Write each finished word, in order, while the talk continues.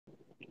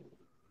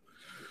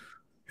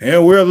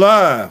And we're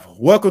live.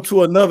 Welcome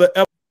to another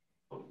episode.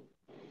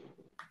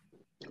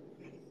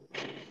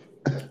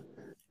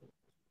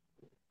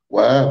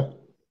 Wow.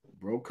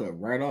 Bro,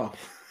 cut right off.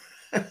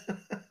 Yeah.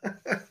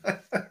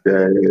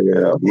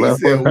 He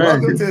said,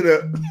 welcome to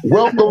the...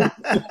 Welcome.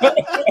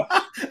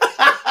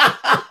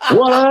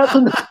 What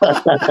happened?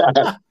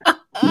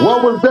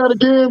 What was that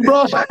again,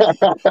 bro?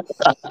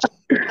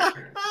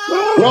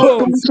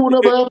 Welcome to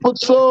another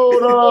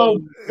episode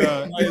of...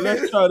 Hey,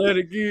 let's try that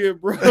again,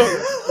 bro.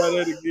 Let's try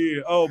that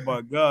again. Oh,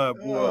 my God,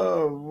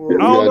 boy. Yeah,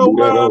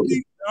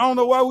 I don't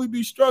know why we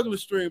be struggling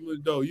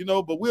streaming,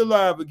 though, but we're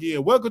live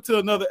again. Welcome to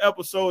another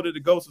episode of the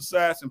Ghost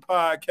Assassin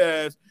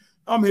podcast.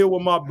 I'm here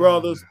with my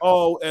brothers,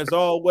 as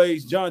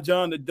always,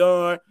 John the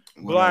Don,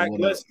 Black.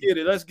 Let's get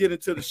it. Let's get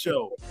into the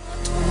show.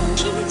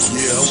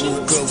 Yeah, I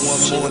woke up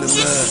one morning,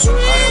 man. I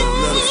had a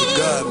letter for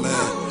God,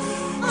 man.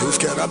 It was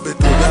I've been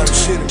through a lot of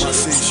shit in my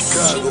city,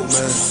 Chicago,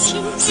 man. You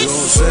know what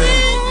I'm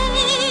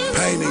saying?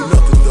 Pain ain't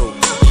nothing, though.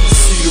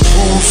 See the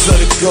rules of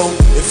the go.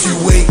 If you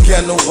ain't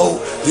got no hope,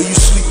 then you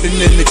sleeping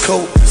in the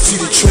coat. See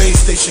the train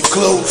station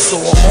closed, so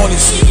I'm on it,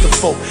 sleep the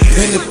folk.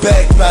 In the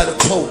back by the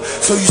pole.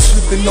 So you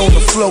sleeping on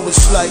the floor,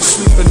 it's like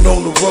sleeping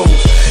on the road.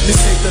 This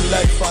ain't the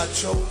life I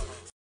chose.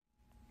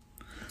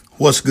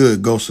 What's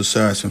good, Ghost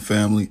Assassin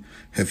family?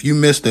 If you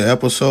missed the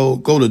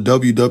episode, go to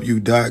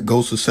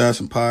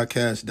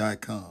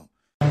www.ghostassassinpodcast.com.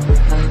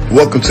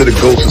 Welcome to the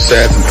Ghost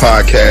Assassin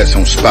Podcast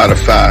on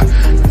Spotify,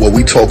 where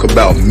we talk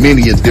about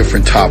many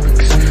different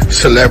topics,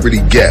 celebrity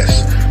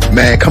guests.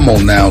 Man, come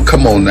on now. We're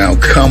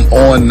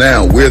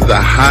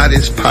the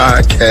hottest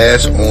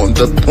podcast on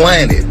the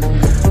planet.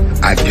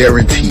 I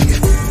guarantee it.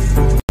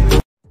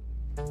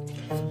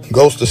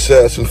 Ghost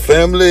Assassin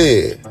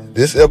family,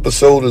 this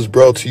episode is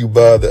brought to you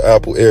by the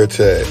Apple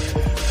AirTag.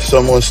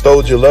 Someone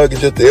stole your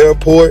luggage at the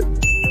airport?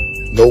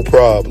 No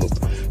problem.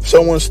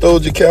 Someone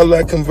stole your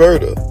Cadillac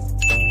converter?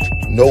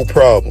 No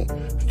problem.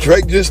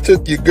 Drake just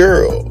took your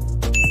girl?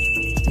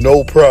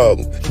 No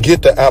problem.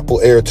 Get the Apple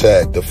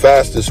AirTag, the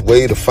fastest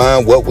way to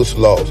find what was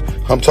lost.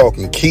 I'm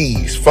talking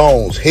keys,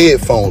 phones,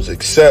 headphones,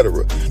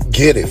 etc.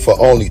 Get it for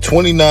only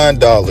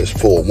 $29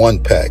 for a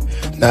 1-pack,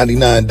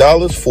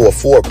 $99 for a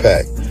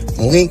 4-pack.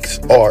 Links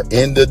are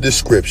in the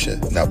description.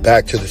 Now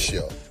back to the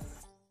show.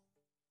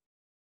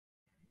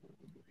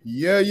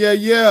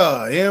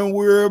 Yeah. And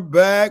we're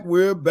back.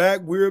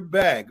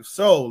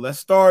 So let's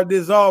start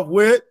this off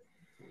with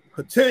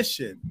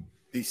petition.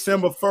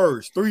 December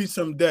 1st,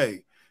 threesome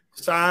day.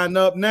 Sign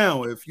up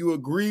now. If you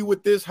agree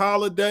with this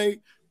holiday,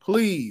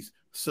 please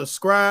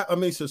subscribe.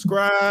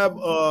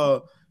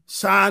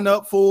 Sign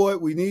up for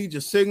it. We need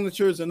your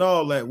signatures and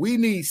all that. We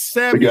need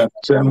 70.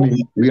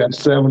 We got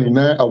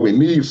 79. Oh, we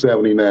need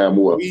 79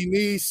 more. We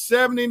need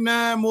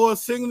 79 more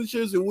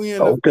signatures, and we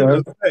in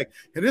effect.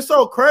 And it's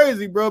so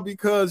crazy, bro,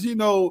 because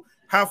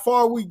how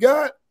far we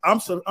got.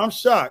 I'm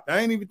shocked. I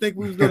didn't even think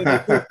we was gonna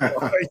get this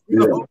far. You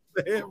know what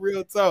I'm saying?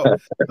 Real talk.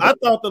 I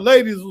thought the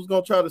ladies was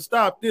gonna try to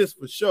stop this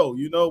for sure,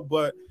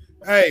 but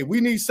hey, we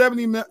need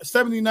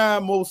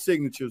 79 more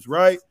signatures,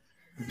 right?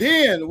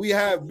 Then we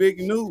have big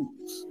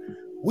news.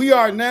 We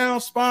are now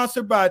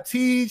sponsored by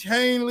Tej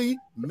Hanley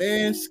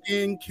Men's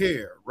Skin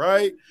Care,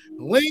 right?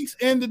 Links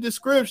in the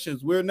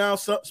descriptions. We're now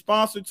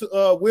sponsored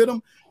with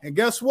them. And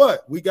guess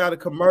what? We got a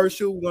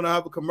commercial. We're going to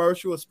have a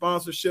commercial, a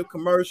sponsorship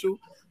commercial.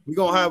 We're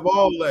going to have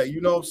all that.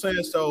 You know what I'm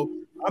saying? So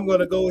I'm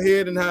going to go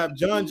ahead and have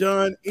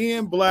John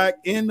and Black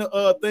in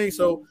the thing.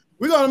 So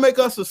we're going to make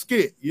us a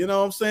skit. You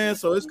know what I'm saying?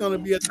 So it's going to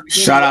be at the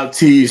beginning. Shout out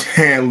Tej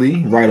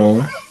Hanley. Right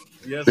on.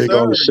 Yes, big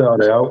on the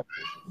shout out.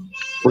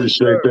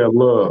 Appreciate that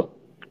love.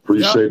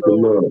 Appreciate the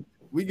love.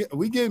 We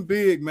getting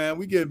big, man.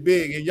 We getting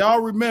big. And y'all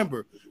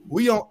remember,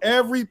 we on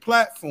every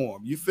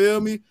platform. You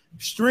feel me?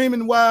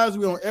 Streaming wise,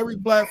 we on every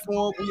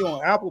platform. We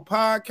on Apple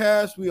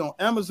Podcasts. We on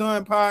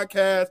Amazon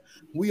Podcasts.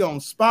 We on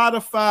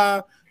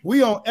Spotify.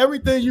 We on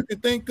everything you can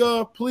think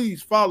of.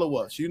 Please follow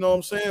us. You know what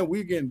I'm saying?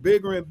 We're getting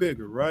bigger and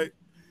bigger, right?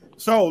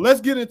 So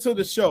let's get into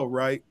the show,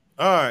 right?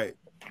 All right.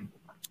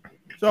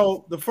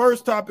 So the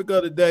first topic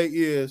of the day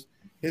is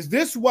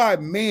this why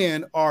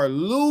men are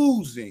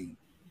losing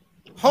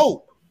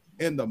hope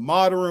in the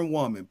modern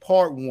woman,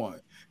 part 1.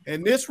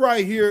 And this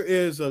right here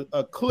is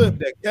a clip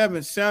that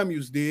Kevin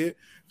Samuels did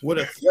with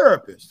a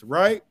therapist,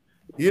 right?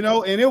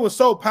 And it was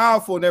so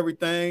powerful and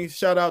everything.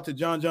 Shout out to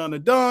John the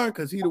Don,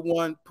 because he the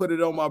one put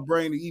it on my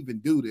brain to even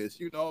do this.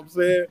 You know what I'm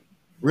saying?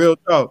 Real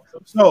talk.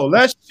 So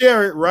let's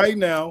share it right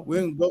now. We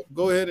can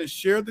go ahead and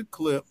share the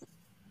clip.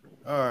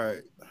 All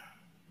right.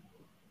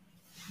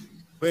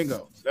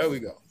 Bingo. There we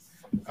go.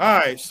 All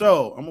right.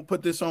 So I'm going to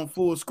put this on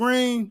full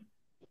screen.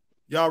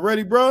 Y'all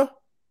ready, bro?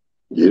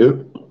 Yeah.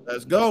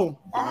 Let's go.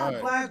 Our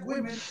Black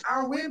women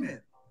are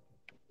women.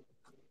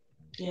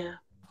 Yeah.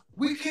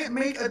 We can't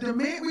make a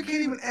demand. We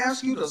can't even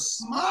ask you to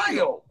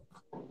smile.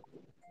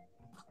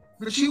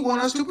 But you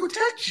want us to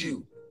protect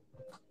you.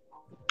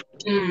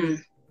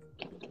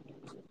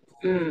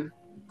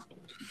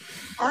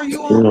 Are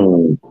you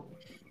on?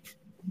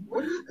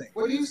 What do you think?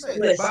 What do you say?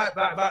 No.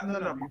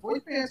 Before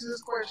you answer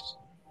this question,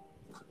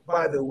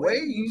 by the way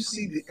you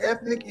see the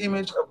ethnic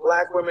image of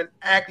black women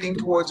acting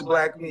towards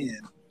black men.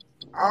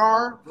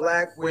 Are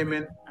black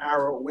women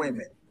our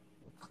women?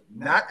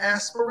 Not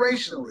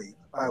aspirationally,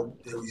 by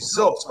the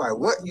results, by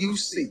what you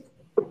see.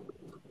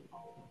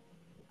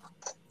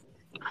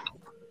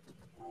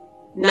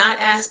 Not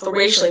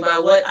aspirationally, by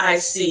what I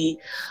see.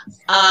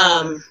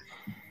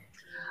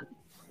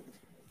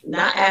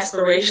 Not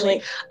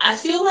aspirationally. I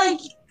feel like,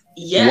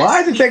 yes.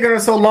 Why is it taking her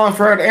so long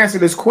for her to answer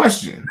this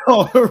question?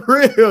 Oh,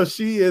 real.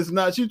 She is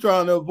not. She's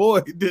trying to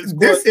avoid this.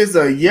 This is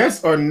a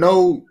yes or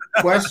no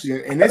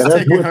question, and it's that's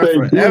taking what her they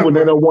forever. do when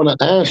they don't want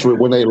to answer it.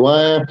 When they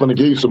laugh, when they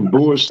give you some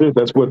bullshit,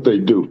 that's what they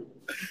do.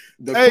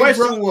 The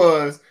question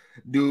was,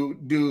 do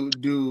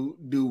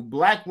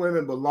black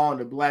women belong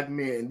to black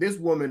men? And this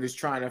woman is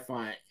trying to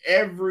find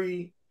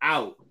every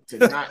out to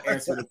not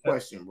answer the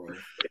question, bro.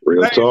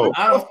 Real talk.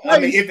 I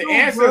mean, if the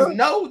answer is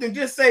no, then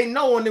just say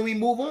no, and then we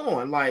move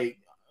on. Like,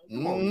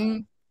 come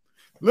on.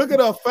 Look at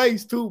her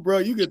face too, bro.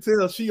 You can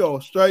tell she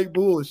on straight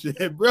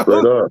bullshit,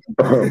 bro.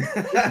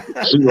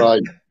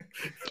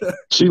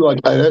 She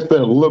like that's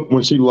that look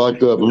when she like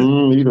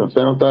he done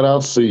found out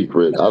our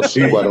secret. I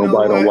see why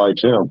nobody don't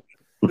like him.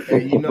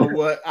 And you know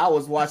what? I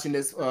was watching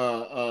this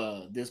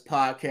this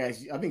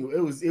podcast. I think it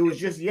was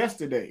just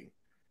yesterday.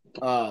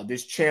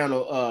 This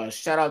channel,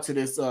 shout out to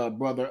this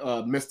brother,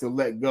 Mr.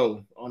 Let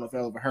Go. I don't know if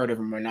y'all ever heard of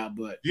him or not,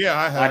 but yeah,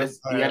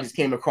 I just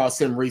came across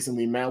him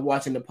recently, man.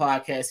 Watching the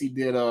podcast he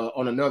did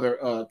on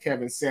another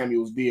Kevin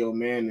Samuels deal,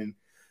 man, and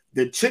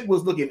the chick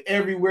was looking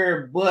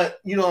everywhere, but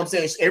you know what I'm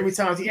saying. Every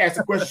time he asked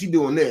a question, she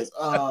doing this.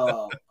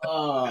 Well,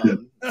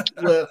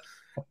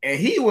 and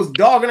he was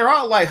dogging her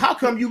out like, "How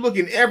come you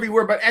looking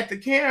everywhere but at the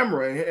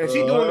camera?" And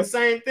she doing the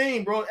same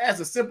thing, bro.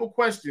 Ask a simple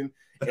question.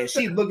 And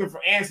she's looking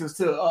for answers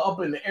to up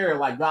in the air,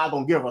 like God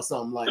gonna give her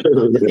something. Like,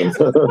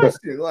 answer the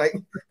question. Like,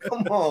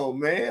 come on,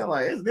 man.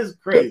 Like, this is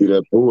crazy.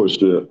 That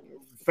bullshit.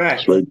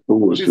 Fact. Straight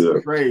bullshit. This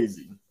is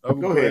crazy.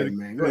 Go ahead,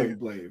 man. Go ahead and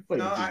play it.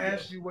 No, I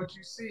asked you what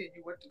you see,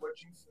 what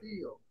you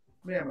feel.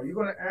 Ma'am, are you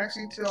gonna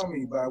actually tell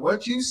me by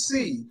what you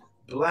see,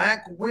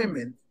 black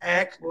women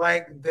act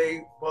like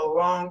they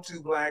belong to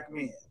black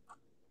men?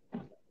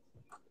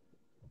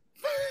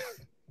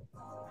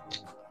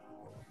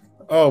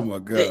 Oh my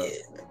God.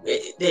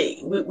 We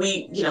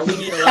need a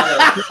lot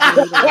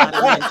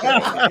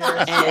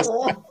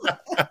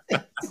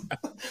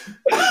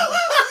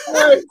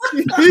of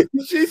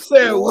she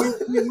said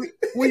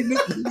we need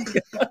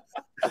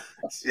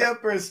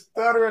Shepherd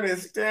stuttering and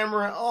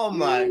stammering. Oh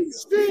my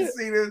shit.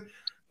 See this?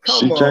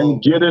 She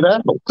can't get it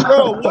out.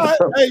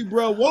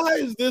 Bro, why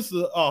is this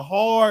a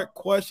hard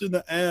question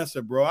to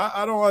answer, bro?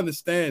 I don't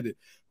understand it.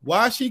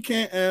 Why she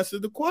can't answer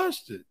the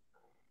question?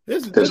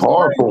 It's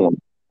hard for him.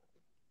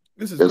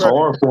 It's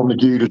hard for him to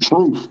give you the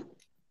truth.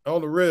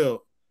 On the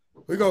real.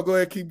 We're going to go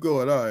ahead and keep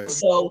going. All right.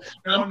 So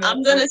I'm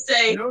going to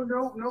say. No.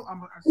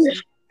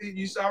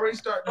 You already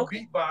starting to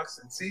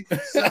beatbox and see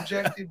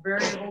subjective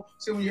variable.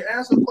 See, when you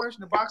ask a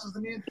question, the boxes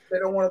them in, they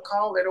don't want to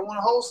call, they don't want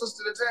to hold us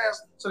to the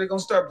task, so they're going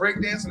to start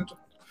breakdancing.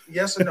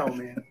 Yes or no,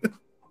 man?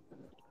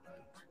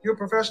 You're a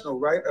professional,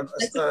 right? A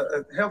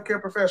healthcare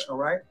professional,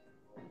 right?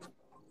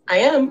 I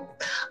am.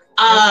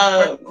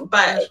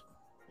 But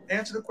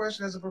answer the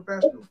question as a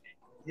professional.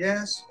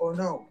 Yes or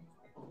no?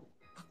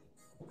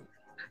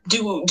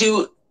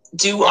 Do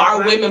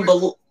our women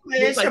belong?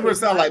 Man, that like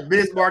sound like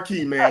Biz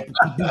Marquis, man.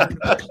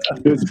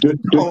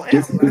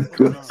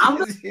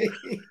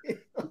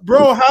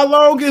 Bro, how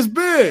long it's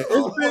been?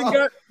 It's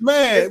been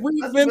man.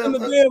 We've been in the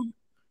damn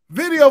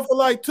video for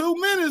like 2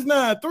 minutes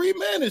now, 3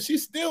 minutes. She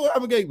still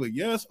haven't gave a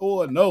yes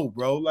or a no,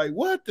 bro. Like,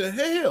 what the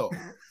hell?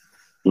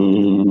 I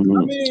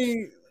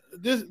mean,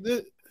 this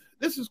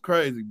is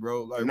crazy,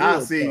 bro. Like,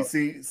 now see,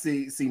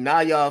 now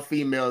y'all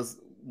females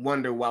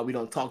wonder why we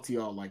don't talk to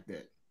y'all like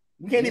that.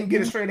 We can't even get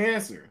a straight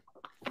answer.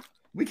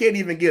 We can't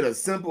even get a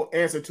simple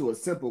answer to a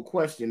simple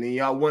question, and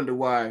y'all wonder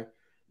why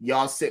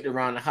y'all sitting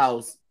around the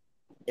house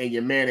and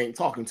your man ain't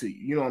talking to you.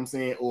 You know what I'm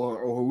saying? Or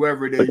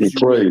whoever it is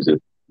you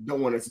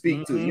don't want to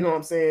speak to. You know what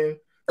I'm saying?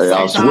 Hey,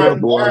 I swear,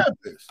 boy.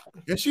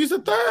 And she's a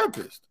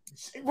therapist.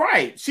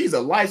 Right. She's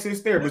a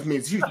licensed therapist.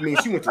 Means she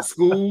went to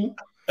school.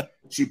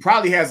 She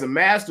probably has a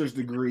master's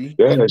degree.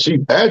 Yeah,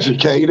 she's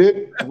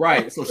educated.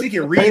 Right. So she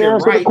can read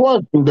and write.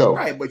 Question, though.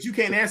 Right, but you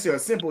can't answer a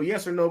simple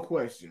yes or no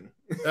question.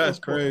 That's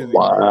crazy.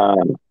 Wow.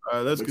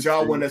 But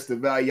y'all want us to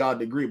value y'all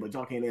degree, but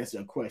y'all can't answer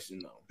a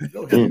question, though.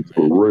 Go ahead,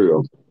 for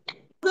real.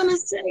 I'm gonna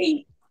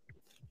say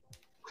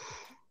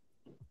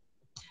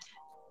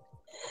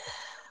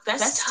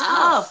that's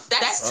tough.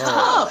 That's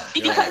tough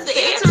because the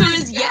answer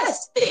is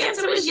yes. The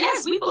answer is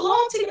yes. We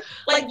belong to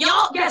like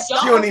y'all. Yes,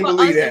 y'all. She don't even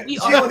believe that. She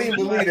don't even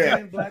believe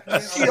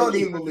that. She don't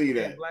even believe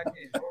that.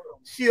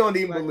 She don't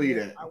even believe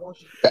that.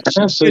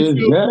 The answer is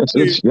yes.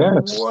 It's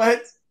yes.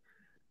 What?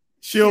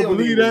 She don't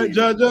believe that,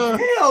 Jaja?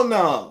 Hell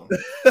no.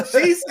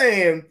 She's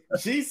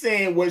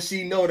saying what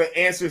she know the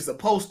answer is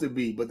supposed to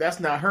be, but that's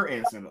not her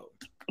answer though.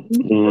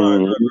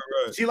 Right.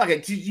 She like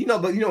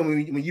but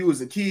when you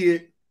was a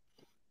kid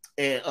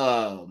and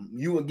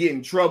you would get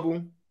in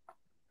trouble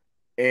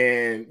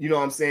And you know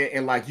what I'm saying?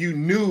 And like you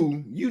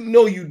know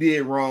you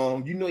did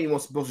wrong. You know you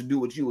weren't supposed to do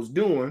what you was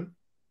doing.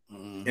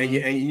 And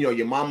you know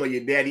your mama,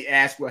 your daddy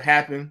asked what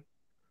happened,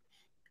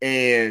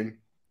 and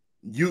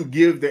you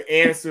give the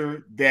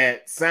answer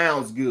that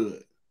sounds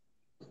good.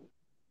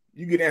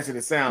 You get an answer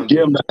that sounds give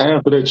good. them the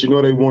answer that you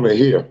know they want to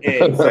hear.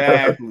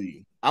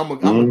 Exactly. I'm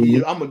gonna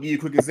give you a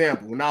quick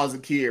example. When I was a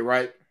kid,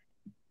 right?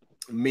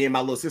 Me and my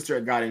little sister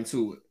had got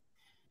into it.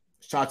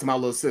 Shout out to my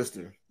little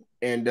sister.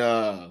 And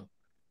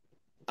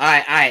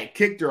I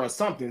kicked her or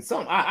something.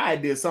 I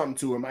did something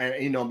to him.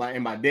 And, you know,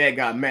 my dad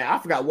got mad. I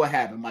forgot what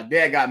happened. My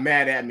dad got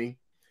mad at me,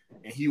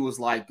 and he was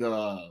like,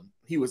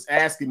 he was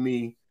asking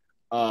me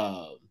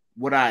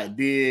what I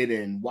did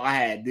and why I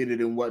had did it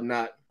and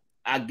whatnot.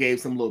 I gave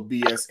some little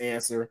BS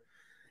answer.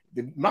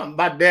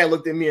 My dad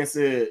looked at me and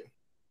said,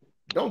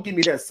 "Don't give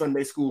me that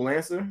Sunday school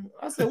answer."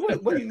 I said,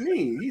 "What do you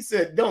mean?" He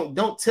said,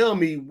 "Don't tell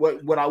me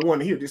what I want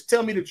to hear. Just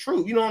tell me the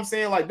truth." You know what I'm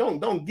saying? Like,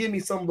 don't give me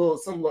some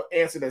little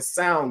answer that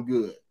sound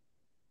good.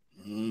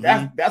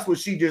 That's what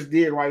she just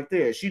did right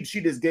there. She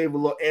just gave a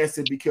little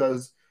answer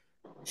because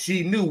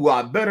she knew,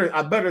 well,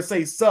 I better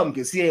say something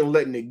because he ain't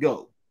letting it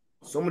go.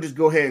 So I'm gonna just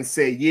go ahead and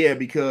say yeah,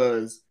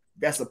 because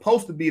that's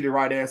supposed to be the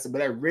right answer, but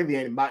that really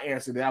ain't my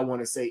answer that I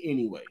want to say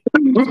anyway.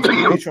 So I'm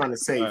really trying to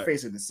save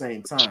face at the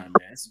same time,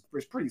 man.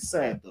 It's pretty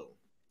sad though.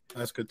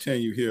 Let's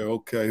continue here.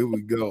 Okay, here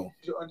we go.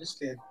 You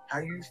understand how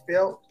you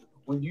felt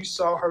when you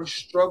saw her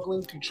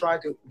struggling to try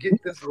to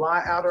get this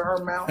lie out of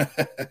her mouth?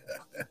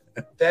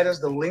 That is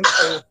the link.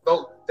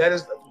 That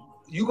is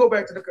you go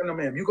back to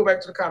the You go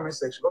back to the comment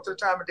section. Go to the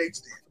time and date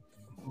stand.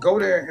 Go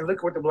there and look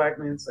at what the black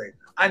men say.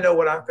 I know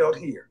what I felt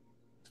here.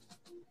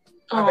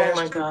 Oh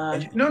my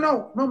God.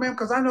 No, ma'am,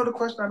 because I know the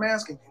question I'm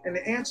asking, and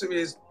the answer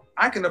is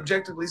I can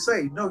objectively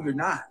say no, you're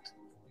not,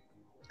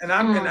 and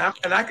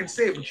I can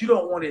say it, but you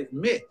don't want to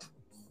admit.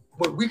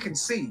 But we can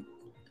see.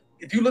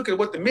 If you look at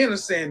what the men are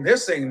saying, they're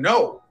saying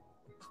no,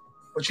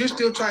 but you're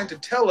still trying to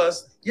tell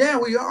us, yeah,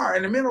 we are,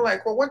 and the men are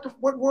like, well,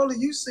 what world are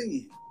you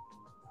seeing?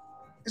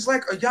 It's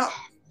like y'all,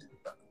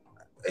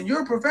 and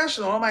you're a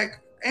professional. I'm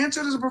like,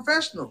 answer it as a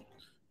professional.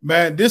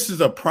 Man, this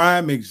is a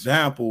prime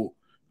example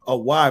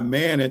of why,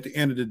 man, at the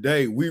end of the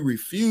day, we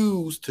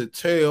refuse to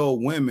tell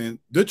women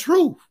the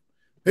truth.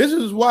 This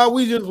is why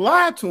we just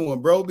lie to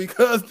them, bro,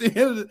 because the end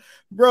of the,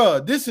 bro,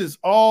 this is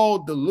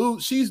all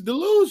she's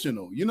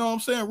delusional. You know what I'm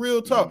saying?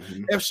 Real talk.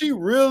 If she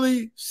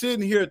really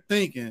sitting here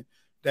thinking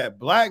that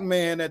black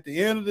man at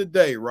the end of the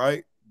day,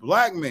 right,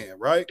 black men,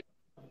 right,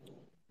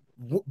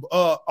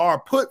 are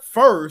put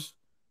first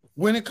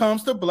when it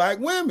comes to black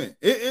women.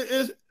 It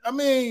is, I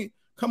mean,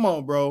 come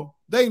on, bro.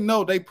 They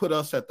know they put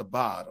us at the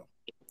bottom.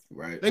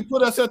 Right. They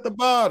put us at the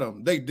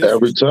bottom. They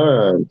every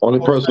time.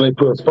 Only person they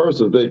put first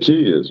is their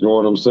kids. You know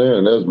what I'm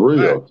saying? That's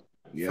real. Right.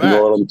 Yeah. You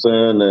know what I'm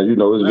saying? And, you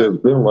know, it's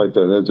just been like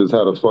that. That's just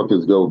how the fuck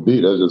it's going to be.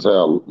 That's just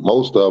how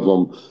most of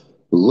them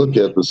look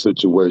at the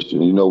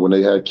situation. You know, when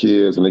they have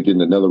kids and they get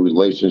in another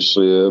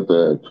relationship,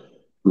 and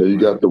you know, you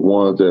got the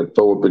ones that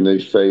throw up in their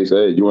face,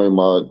 hey, you ain't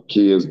my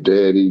kid's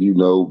daddy, you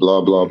know,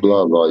 blah, blah,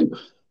 blah. Like,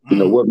 you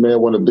know, what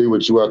man want to be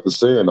with you after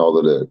saying all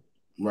of that?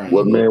 Right.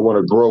 What man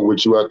want to grow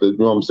with you after, you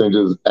know what I'm saying,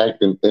 just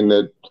acting in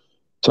that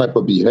type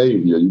of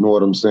behavior? You know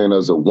what I'm saying?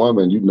 As a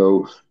woman, you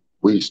know,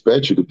 we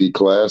expect you to be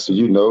classy,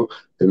 you know,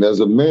 and as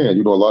a man,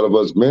 you know, a lot of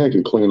us men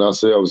can clean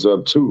ourselves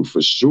up too,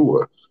 for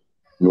sure.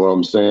 You know what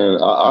I'm saying?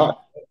 I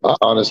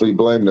honestly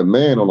blame the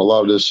man on a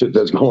lot of this shit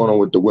that's going on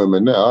with the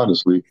women now,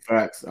 honestly.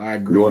 Facts. I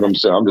agree. You know what I'm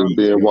saying? I'm just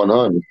being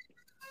 100.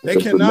 They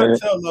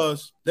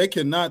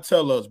cannot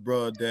tell us,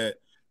 bro, that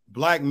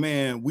black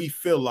men, we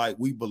feel like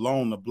we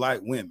belong to black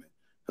women.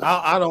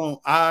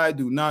 I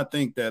do not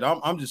think that.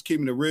 I'm just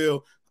keeping it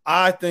real.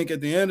 I think at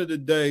the end of the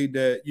day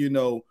that, you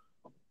know,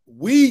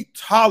 we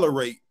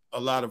tolerate a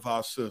lot of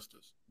our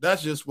sisters.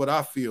 That's just what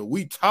I feel.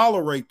 We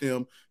tolerate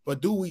them, but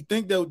do we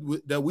think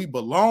that we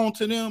belong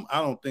to them?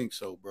 I don't think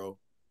so, bro.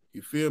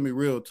 You feel me?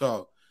 Real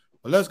talk.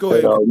 But let's go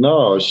ahead.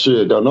 No,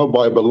 shit. Don't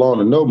nobody belong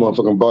to no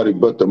motherfucking body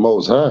but the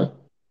Most High.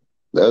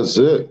 That's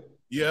it.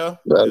 Yeah.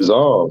 That's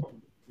all.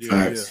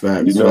 Facts.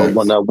 You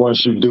know,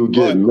 once you do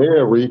get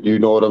married, you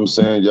know what I'm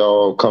saying?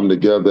 Y'all come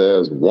together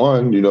as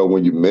one, you know,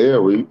 when you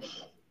marry.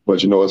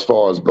 But, you know, as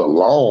far as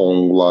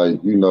belong,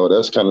 like, you know,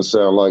 that's kind of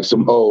sound like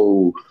some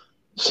old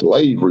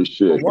slavery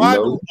shit. Why you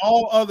know? do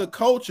all other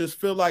cultures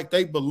feel like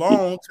they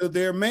belong to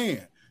their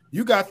man?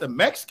 You got the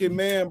Mexican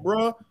man,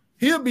 bro.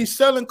 He'll be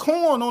selling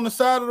corn on the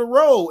side of the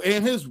road,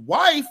 and his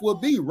wife will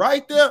be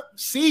right there.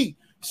 See,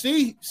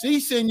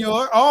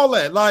 senor, all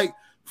that. Like,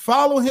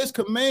 follow his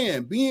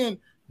command, being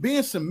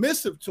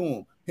submissive to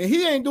him. And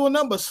he ain't doing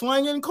nothing but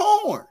slinging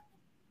corn.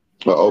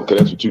 Oh, okay,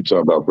 that's what you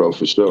talking about, bro,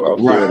 for sure. I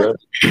feel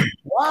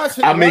that.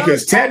 I mean,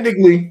 because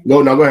technically,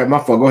 go ahead. My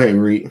fault. Go ahead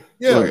and read.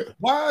 Yeah.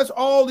 Why is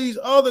all these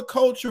other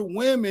culture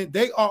women,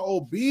 they are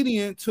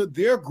obedient to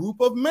their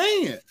group of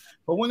men?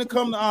 But when it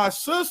comes to our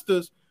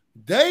sisters,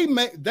 they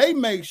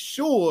make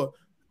sure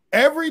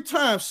every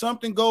time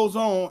something goes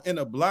on in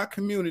a black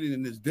community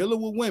and is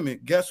dealing with women,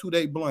 guess who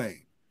they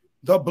blame?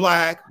 The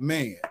black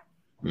man.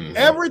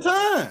 Every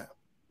time.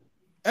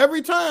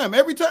 Every time,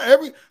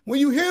 when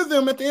you hear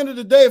them at the end of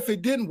the day, if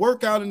it didn't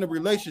work out in the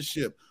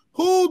relationship,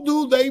 who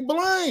do they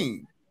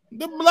blame?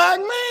 The black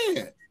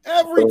man.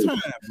 Every time,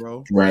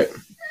 bro. Right.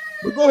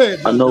 But go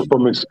ahead, I know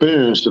from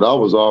experience that I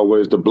was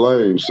always to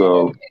blame,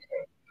 so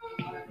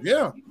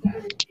yeah.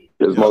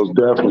 There's most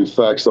definitely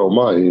facts on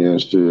my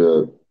end,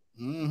 shit.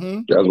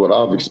 That's what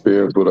I've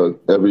experienced with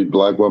every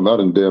black woman I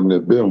done damn near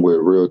been with,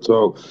 real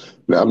talk.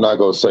 Now, I'm not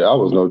going to say I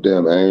was no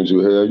damn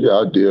angel. Hell yeah,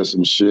 I did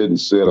some shit and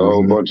said a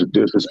whole bunch of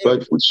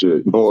disrespectful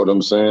shit. You know what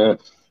I'm saying?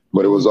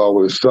 But it was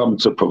always something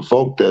to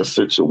provoke that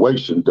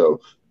situation, though.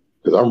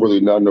 Because I'm really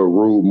not no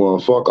rude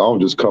motherfucker. I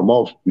don't just come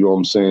off, you know what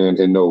I'm saying,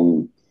 in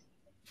no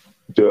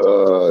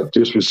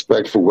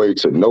disrespectful way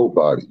to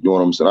nobody. You know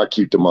what I'm saying? I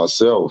keep to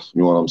myself,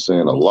 you know what I'm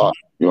saying, a lot.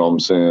 You know what I'm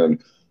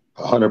saying?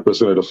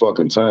 100% of the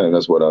fucking time,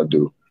 that's what I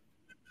do.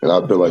 And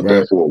I've been like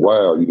that for a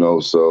while, you know,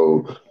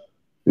 so,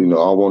 you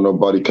know, I don't want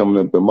nobody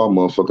coming up in my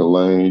motherfucking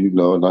lane, you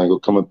know, and I ain't gonna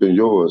come up in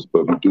yours,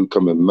 but if you do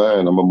come in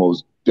mine, I'm gonna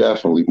most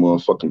definitely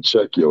motherfucking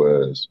check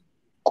your ass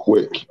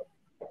quick.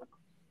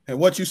 And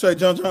what you say,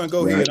 John,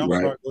 go ahead. I'm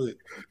sorry, go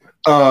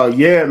ahead.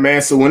 Yeah,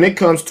 man. So when it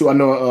comes to, I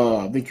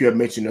know, I think you had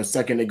mentioned a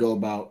second ago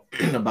about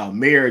about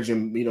marriage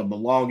and, you know,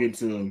 belonging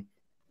to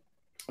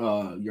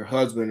your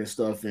husband and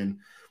stuff. And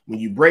when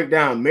you break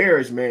down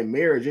marriage, man,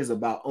 marriage is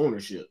about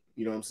ownership.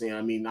 You know what I'm saying?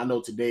 I mean, I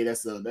know today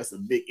that's a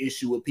big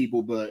issue with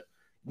people, but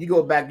you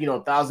go back, you know,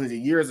 thousands of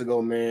years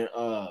ago, man.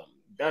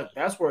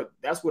 That's what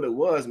it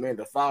was, man.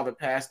 The father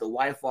passed the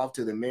wife off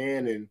to the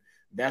man, and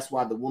that's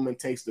why the woman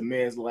takes the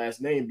man's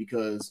last name.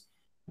 Because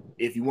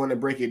if you want to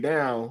break it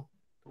down,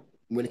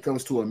 when it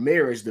comes to a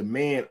marriage, the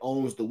man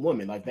owns the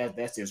woman, like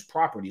that's his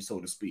property, so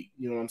to speak.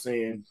 You know what I'm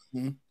saying?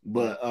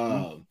 But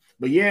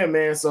yeah,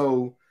 man.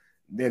 So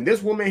then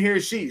this woman here,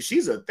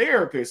 she's a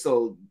therapist,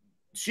 so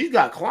she's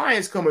got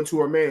clients coming to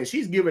her, man.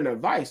 She's giving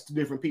advice to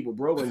different people,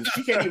 bro, and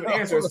she can't even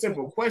answer a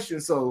simple question.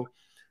 So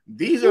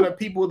these are the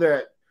people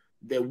that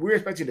we're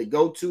expected to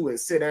go to and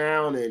sit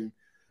down and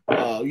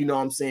you know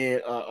what I'm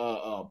saying,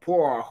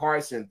 pour our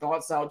hearts and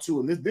thoughts out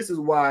to. And this is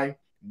why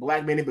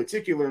black men in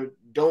particular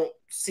don't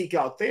seek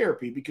out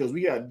therapy, because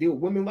we got to deal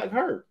with women like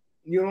her.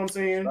 You know what I'm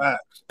saying?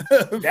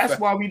 That's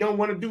why we don't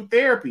want to do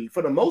therapy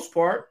for the most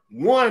part.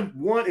 One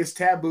is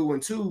taboo,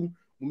 and two,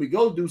 when we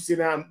go do sit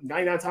down,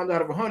 99 times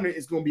out of 100,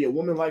 it's going to be a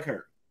woman like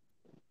her.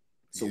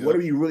 So what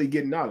are you really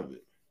getting out of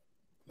it?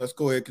 Let's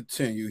go ahead and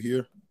continue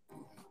here.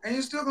 And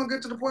you're still going to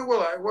get to the point where,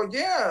 like, well,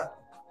 yeah.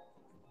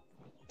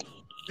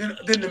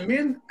 Then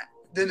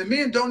the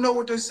men don't know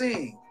what they're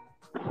saying.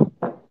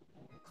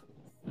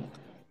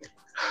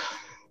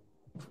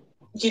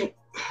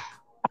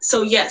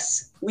 So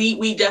yes,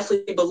 we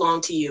definitely belong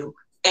to you,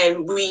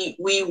 and we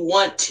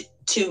want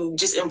to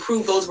just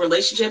improve those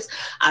relationships.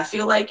 I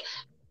feel like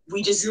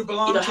we just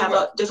have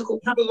a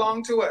difficult time. You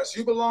belong to us.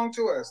 You belong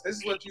to us. This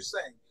is what you're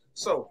saying.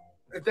 So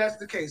if that's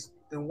the case,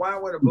 then why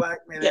would a black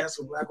man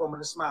ask a black woman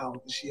to smile?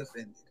 Is she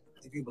offended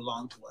if you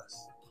belong to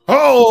us?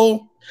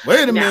 Oh,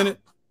 wait a minute.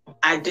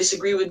 I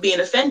disagree with being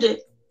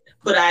offended,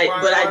 but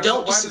I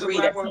don't disagree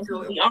that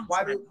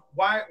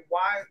why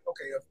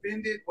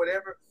offended,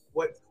 whatever.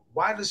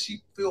 Why does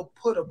she feel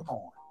put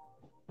upon?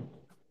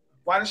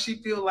 Why does she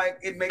feel like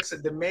it makes a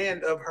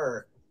demand of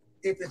her?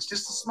 If it's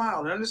just a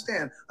smile, and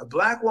understand, a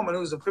black woman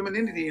who's a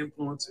femininity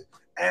influencer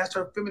asked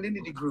her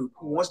femininity group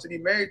who wants to be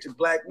married to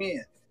black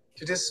men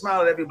to just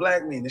smile at every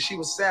black man, and she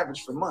was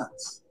savage for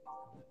months.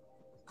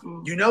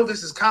 You know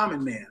this is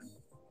common, man.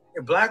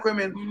 If black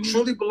women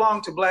truly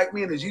belong to black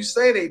men, as you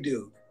say they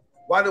do,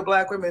 why do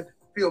black women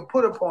feel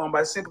put upon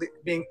by simply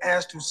being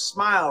asked to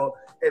smile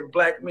at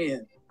black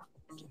men?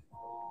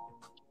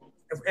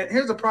 And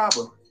here's the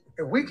problem.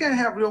 If we can't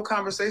have real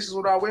conversations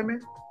with our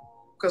women,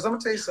 because I'm going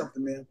to tell you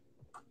something, man.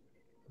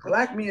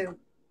 Black men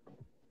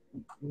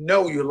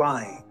know you're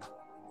lying.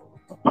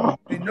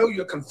 They know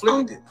you're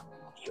conflicted.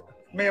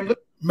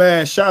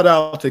 Man, shout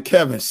out to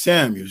Kevin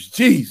Samuels.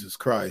 Jesus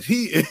Christ.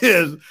 He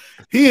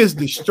is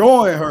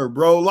destroying her,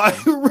 bro.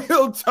 Like,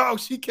 real talk.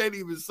 She can't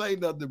even say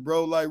nothing,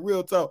 bro. Like,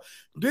 real talk.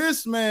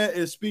 This man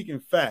is speaking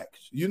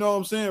facts. You know what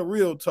I'm saying?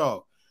 Real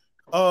talk.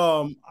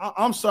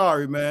 I'm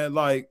sorry, man.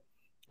 Like,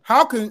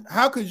 how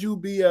could you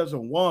be, as a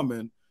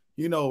woman,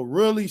 you know,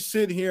 really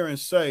sit here and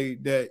say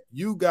that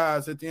you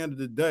guys at the end of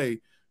the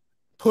day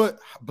put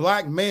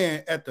black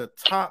men at the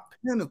top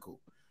pinnacle?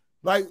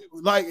 Like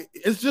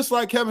it's just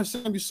like Kevin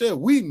Samuels said,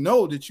 we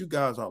know that you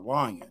guys are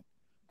lying.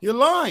 You're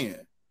lying.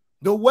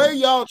 The way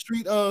y'all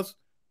treat us,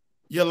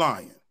 you're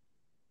lying.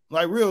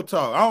 Like, real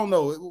talk. I don't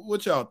know.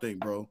 What y'all think,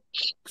 bro?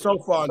 So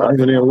far. I ain't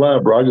gonna even lie,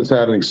 bro. I just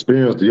had an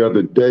experience the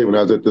other day when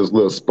I was at this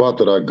little spot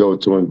that I go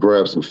to and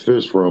grab some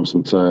fish from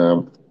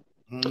sometime.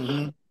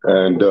 And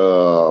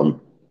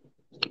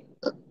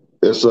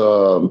it's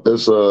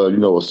a you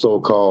know, a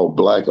so-called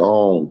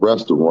black-owned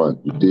restaurant,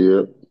 you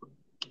did.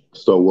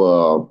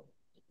 So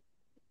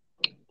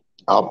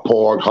I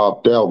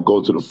hopped out,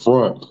 go to the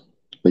front.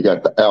 They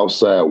got the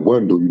outside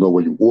window, you know,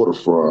 where you order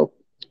from.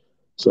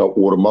 So I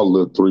ordered my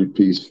little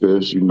 3-piece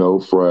fish, you know,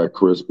 fried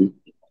crispy. You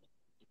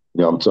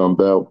know what I'm talking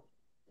about?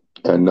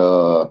 And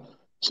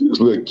She was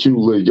a little cute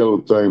little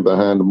yellow thing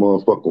behind the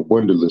motherfucking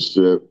windowless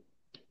shit.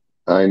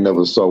 I ain't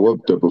never saw up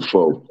there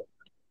before.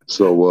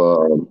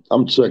 So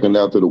I'm checking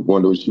out through the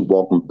window. She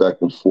walking back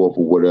and forth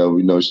or whatever.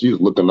 You know, she's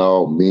looking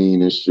all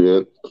mean and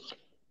shit.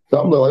 So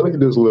I'm like, look at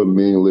this little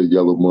mean little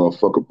yellow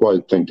motherfucker.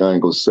 Probably think I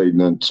ain't gonna say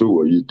nothing to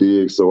her, you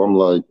dig? So I'm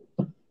like,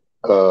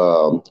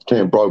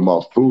 can't brought my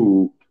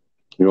food.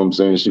 You know what I'm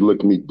saying? She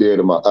looked me dead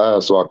in my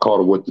eyes, so I caught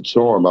her with the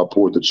charm. I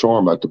poured the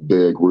charm out the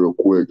bag real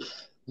quick.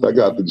 I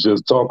got to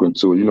just talking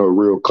to her, you know,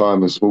 real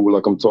calm and smooth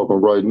like I'm talking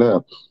right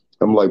now.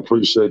 I'm like,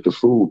 appreciate the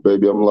food,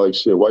 baby. I'm like,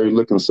 shit, why you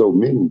looking so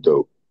mean,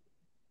 though?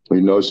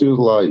 You know, she was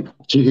like,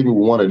 she hit me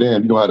with one of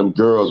them. You know how them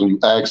girls, when you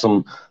ask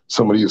them,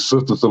 some of these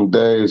sisters some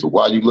days,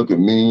 why you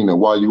looking mean and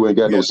why you ain't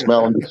got no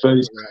smile on your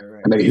face,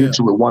 and they hit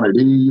you with one of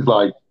these,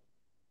 like,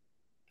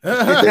 they do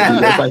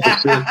that type of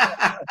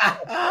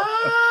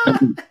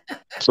shit.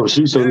 So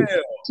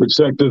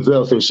check this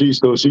out. So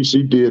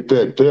she did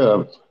that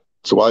there.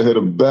 So I hit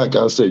her back.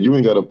 I said, you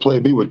ain't got to play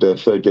me with that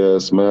fake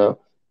ass smile.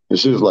 And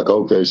she was like,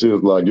 okay. She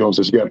was like, you know what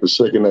I'm saying? She got to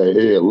shaking her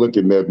head,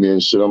 looking at me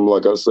and shit. I'm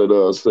like, I said,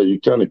 you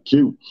kind of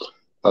cute.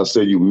 I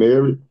said, you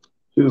married?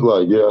 She was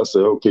like, yeah. I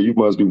said, okay, you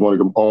must be one of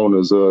them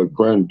owners'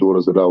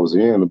 granddaughters that I was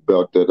hearing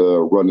about that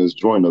run this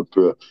joint up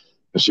here.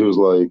 And she was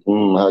like,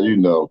 how you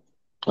know?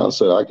 I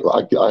said, I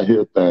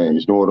hear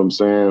things, you know what I'm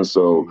saying?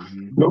 So,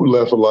 you know, we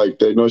left her like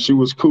that. You know, she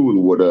was cool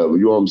or whatever,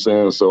 you know what I'm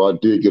saying? So I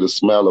did get a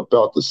smile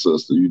about the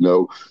sister, you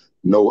know,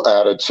 no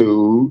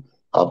attitude.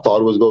 I thought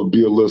it was going to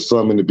be a little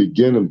something in the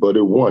beginning, but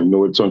it wasn't. You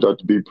know, it turned out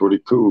to be pretty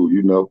cool,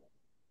 you know?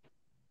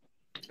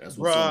 That's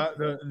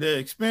bro, the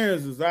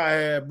experiences I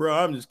had, bro,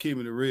 I'm just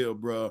keeping it real,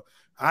 bro.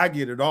 I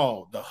get it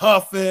all. The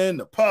huffing,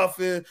 the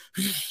puffing.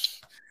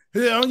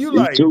 You know, you Me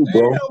like, too,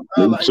 bro.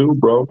 Me like, too,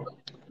 bro.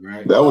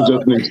 Right. That was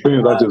just an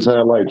experience I just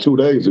had like 2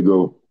 days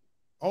ago.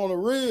 On the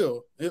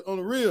real.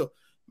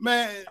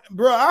 Man,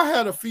 bro, I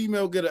had a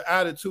female get an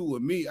attitude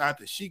with me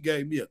after she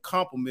gave me a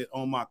compliment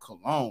on my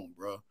cologne,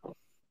 bro.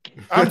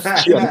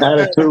 She had an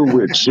attitude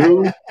with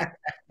you?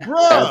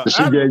 Bro, after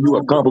she gave you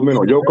a compliment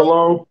on your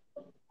cologne?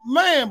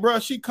 Man, bro,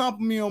 she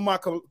complimented me on my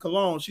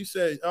cologne. She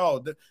said,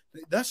 oh,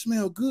 that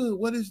smell good.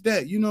 What is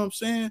that? You know what I'm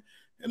saying?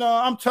 And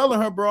I'm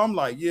telling her, bro, I'm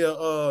like, yeah,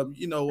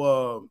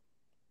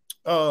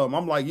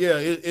 I'm like, yeah,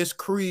 it's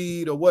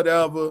Creed or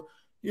whatever.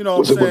 You know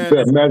what I'm saying?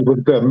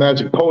 Was that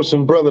magic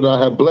potion, brother, that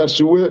I had blessed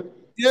you with?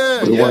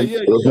 Yeah.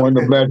 One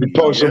of the magic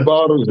potion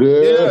bottles,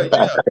 yeah.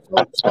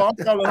 So I'm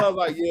telling her,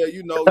 like, yeah,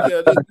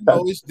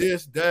 it's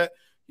this, that.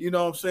 You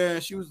know what I'm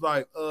saying? She was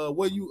like,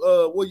 where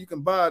you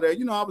can buy that?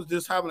 You know, I was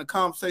just having a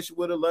conversation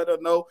with her, let her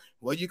know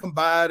where you can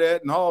buy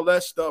that and all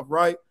that stuff,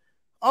 right?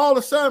 All of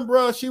a sudden,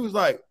 bro, she was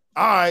like,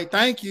 all right,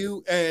 thank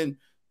you. And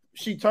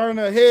she turned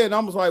her head and I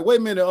was like, wait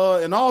a minute.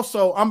 And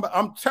also I'm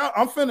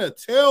finna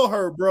tell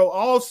her, bro,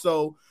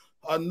 also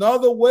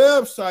another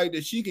website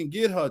that she can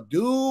get her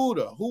dude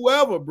or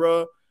whoever,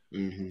 bro.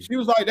 Mm-hmm. She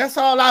was like, that's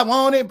all I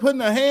wanted,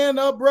 putting her hand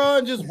up, bro,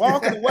 and just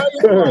walking away.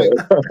 I'm like,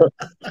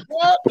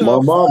 what the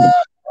fuck? Mama.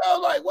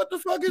 Like, what the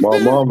fuck is my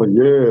this? Mama,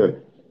 yeah.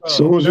 As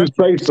soon as you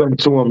say something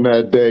to them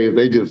that day,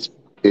 they just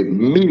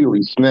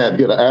immediately snap,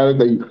 get an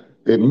attitude.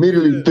 They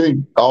immediately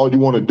think all you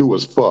want to do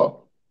is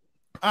fuck.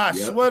 I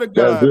swear to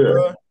God,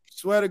 bro.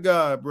 Swear to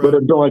God, bro. But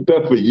I've done like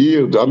that for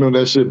years. I know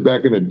that shit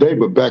back in the day,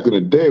 but back in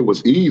the day, it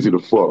was easy to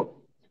fuck.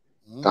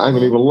 Mm-hmm. I ain't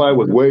gonna even lie, it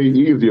was way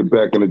easier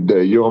back in the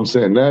day. You know what I'm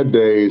saying?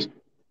 Nowadays,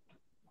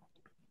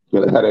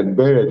 you had that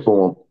bad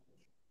for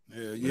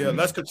them. Yeah.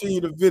 Let's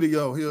continue the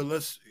video here.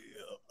 Let's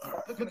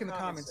look in the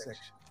comment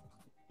section.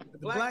 The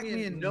black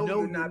men know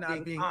you're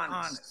not being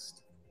honest.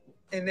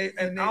 And I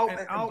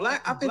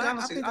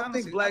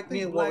think black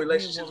men want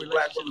relationships with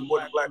black women more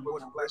than black women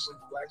with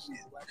black men.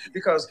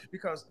 Because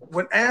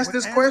when asked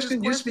this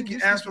question, you're speaking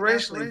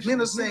aspirationally.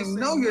 Men are saying,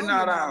 no, you're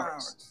not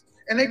ours.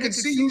 And they can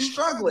see you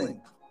struggling.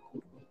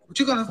 But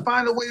you're going to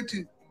find a way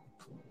to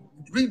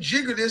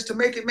rejigger this to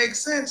make it make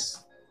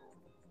sense.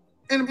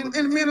 And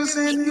men are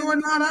saying, you are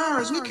not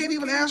ours. We can't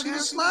even ask you to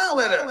smile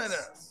at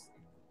us.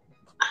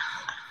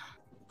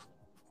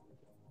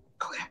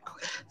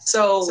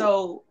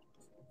 So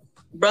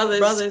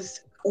brothers,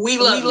 we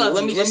love you.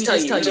 Let me just tell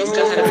you. Before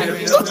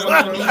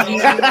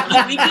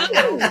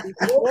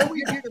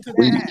we get to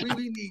that,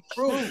 we need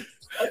proof.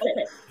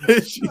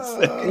 She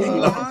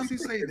honestly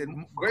say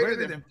that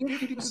greater than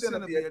 50%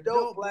 of the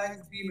adult black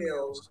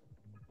females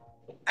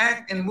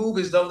act and move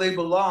as though they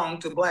belong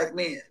to black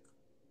men.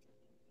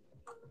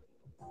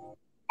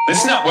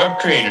 Listen up, web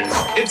creators.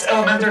 It's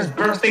Elementor's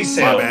birthday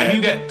sale, and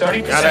you get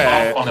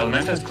 30% off on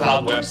Elementor's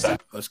cloud website.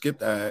 Let's skip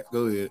that.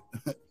 Go ahead.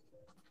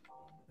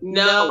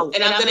 No,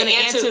 and I'm going to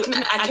answer.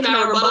 Can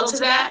I rebuttal to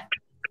that?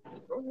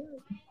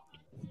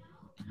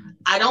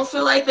 I don't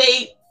feel like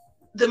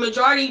the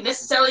majority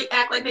necessarily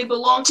act like they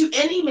belong to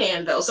any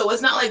man, though. So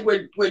it's not like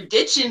we're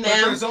ditching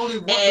them. There's only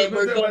one,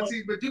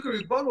 but you can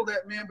rebuttal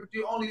that, man. But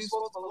you're only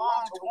supposed to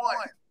belong to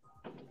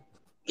one.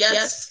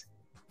 Yes.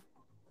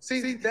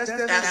 See, that's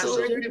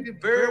absolutely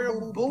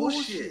variable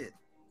bullshit.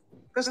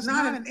 That's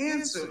not an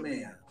answer,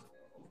 man.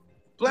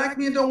 Black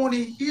men don't want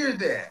to hear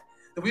that.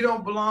 That we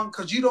don't belong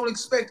because you don't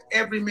expect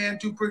every man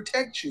to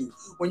protect you.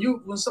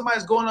 When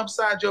somebody's going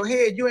upside your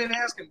head, you ain't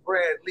asking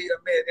Brad, Lee,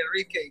 Ahmed,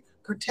 Enrique,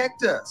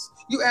 protect us.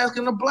 You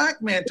asking a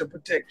black man to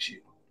protect you.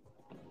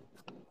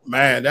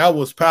 Man, that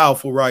was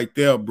powerful right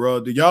there, bro.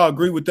 Do y'all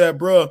agree with that,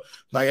 bro?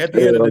 Like at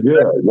the end of the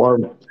day,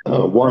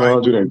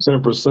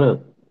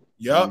 110%.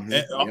 Yep.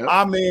 And,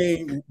 I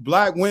mean,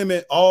 black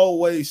women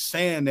always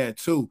saying that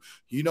too.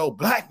 You know,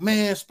 black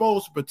men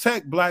supposed to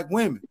protect black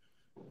women.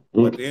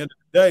 But at the end of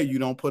the day, you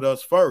don't put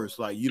us first.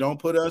 Like, you don't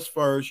put us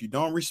first. You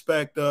don't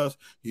respect us.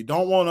 You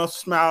don't want us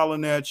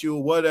smiling at you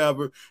or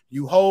whatever.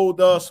 You hold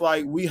us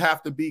like we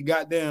have to be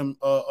goddamn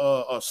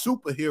a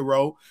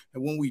superhero.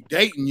 And when we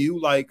dating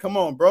you, like, come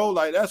on, bro.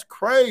 Like, that's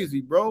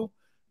crazy, bro.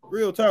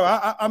 Real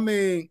talk. I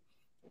mean,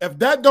 if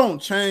that don't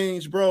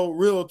change, bro,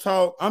 real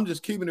talk, I'm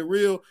just keeping it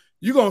real.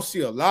 You're going to see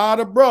a lot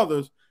of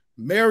brothers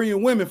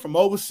marrying women from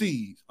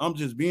overseas. I'm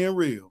just being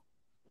real.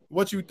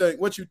 What you think?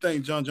 What you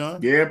think, John?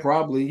 Yeah,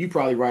 probably. You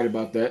probably right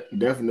about that.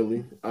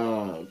 Definitely.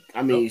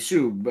 I mean,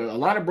 shoot, but a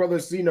lot of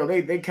brothers, you know,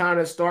 they kind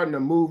of starting to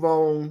move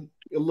on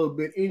a little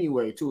bit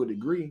anyway, to a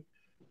degree.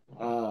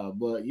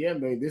 But yeah,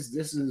 man, this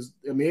is.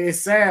 I mean, it's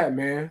sad,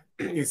 man.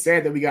 It's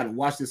sad that we got to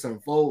watch this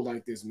unfold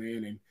like this,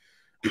 man.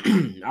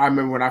 And I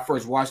remember when I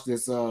first watched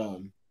this.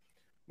 When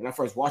I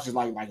first watched it,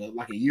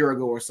 like a year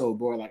ago or so,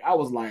 bro. Like I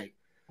was like,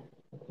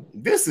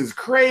 this is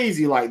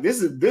crazy. Like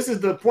this is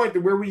the point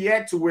that where we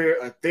at to where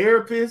a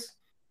therapist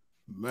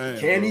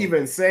can't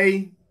even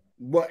say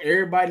what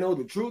everybody know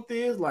the truth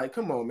is. Like,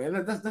 come on,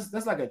 man.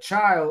 That's like a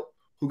child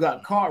who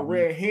got caught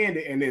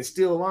red-handed and then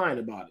still lying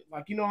about it.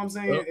 Like, you know what I'm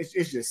saying? Yep.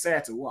 It's just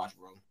sad to watch,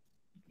 bro.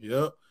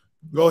 Yep.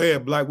 Go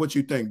ahead, Black. What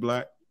you think,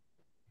 Black?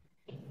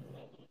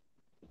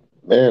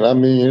 Man, I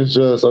mean, it's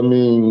just, I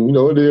mean, you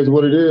know, it is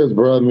what it is,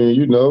 bro. I mean,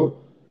 you know,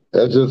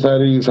 that's just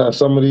how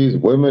some of these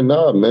women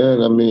are,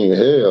 man. I mean,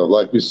 hell,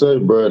 like you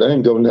said, bro, it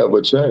ain't gonna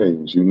never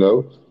change, you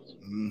know.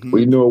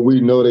 We know,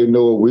 they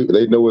know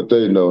what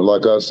they know.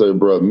 Like I say,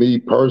 bro, me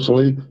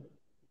personally,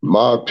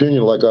 my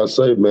opinion, like I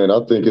say, man,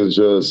 I think it's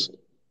just,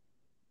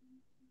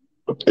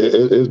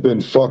 it's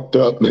been fucked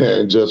up,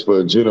 man, just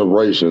for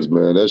generations,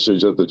 man. That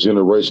shit's just a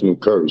generational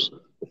curse.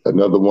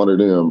 Another one of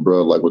them,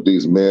 bro, like with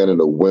these men and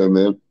the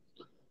women.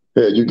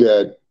 Yeah, you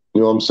got,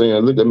 you know what I'm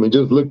saying? Look, I mean,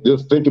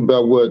 just think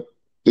about what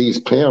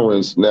these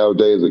parents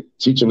nowadays are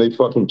teaching their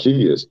fucking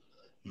kids.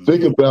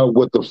 Think about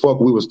what the fuck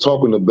we was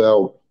talking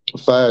about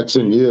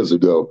 5-10 years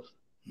ago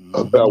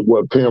about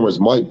what parents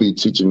might be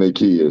teaching their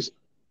kids.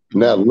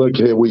 Now look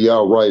here we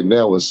are right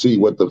now and see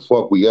what the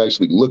fuck we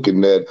actually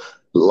looking at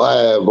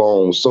live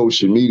on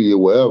social media,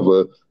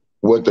 wherever,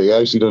 what they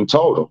actually done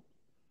taught them.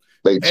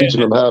 They teaching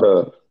them how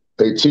to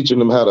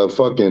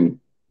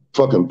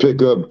fucking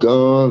pick up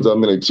guns. I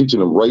mean, they teaching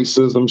them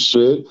racism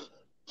shit.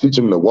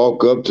 Teaching them to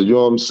walk up to, you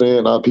know what I'm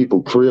saying, our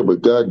people crib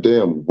with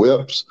goddamn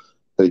whips.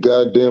 They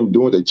goddamn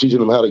doing, they teaching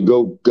them how to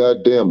go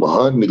goddamn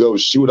hunting, to go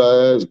shoot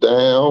our ass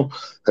down.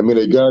 I mean,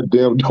 they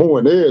goddamn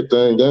doing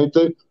everything, ain't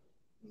they? You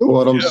know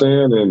what I'm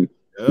saying? And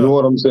you know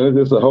what I'm saying?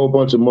 There's a whole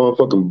bunch of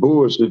motherfucking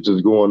bullshit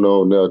just going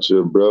on out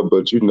here, bro.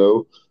 But you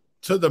know,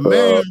 to the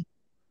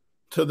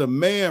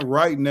man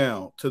right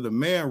now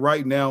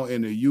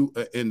in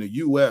the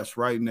US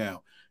right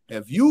now,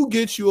 if you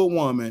get you a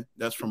woman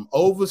that's from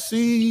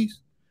overseas,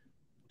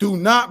 do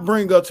not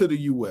bring her to the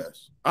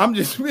US. I'm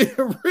just being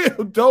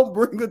real. Don't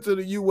bring her to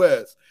the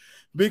US,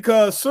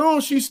 because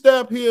soon she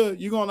step here,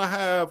 you're gonna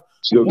have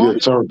she'll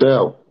get turned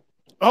out.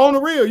 On the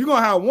real, you're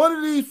gonna have one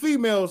of these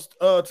females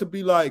to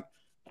be like,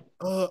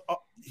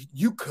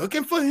 you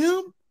cooking for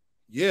him?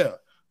 Yeah.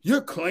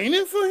 You're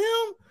cleaning for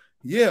him?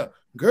 Yeah.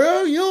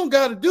 Girl, you don't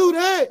got to do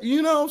that.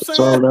 You know what I'm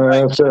saying? Turn her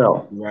ass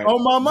out. Right. Oh,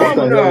 my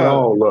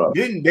mama.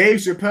 Didn't Dave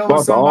Chappelle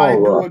or somebody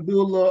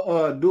do a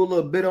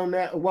little bit on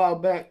that a while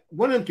back?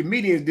 One of them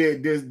comedians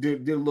did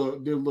a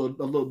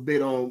little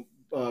bit on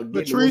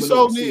Patrice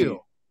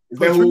O'Neal. Is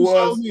that who it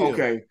was?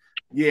 Okay.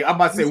 Yeah, I'm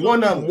about to say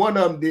one of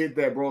them did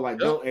that, bro. Like,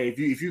 don't, hey,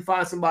 if you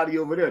find somebody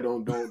over there,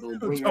 don't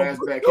bring your ass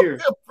back here.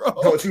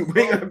 Don't you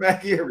bring her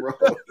back here, bro.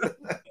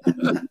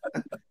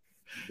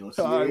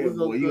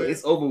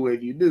 It's over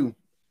with. You do.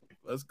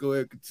 Let's go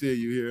ahead and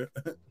continue here.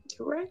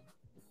 Correct.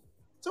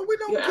 So we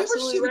don't give a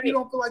shit if you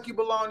don't feel like you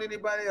belong to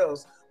anybody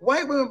else.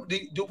 White women,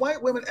 do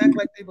white women act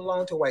like they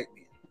belong to white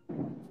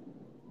men?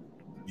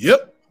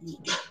 Yep.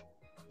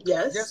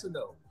 Yes. Yes or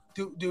no?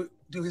 Do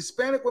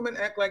Hispanic women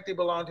act like they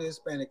belong to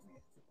Hispanic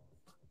men?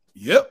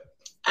 Yep.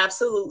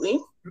 Absolutely.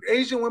 Do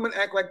Asian women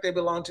act like they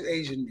belong to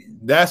Asian men?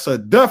 That's a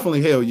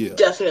definitely hell yeah.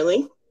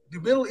 Definitely.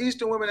 Do Middle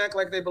Eastern women act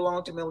like they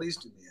belong to Middle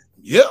Eastern men?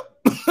 Yep.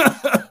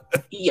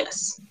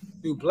 Yes.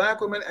 Do black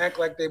women act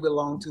like they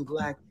belong to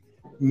black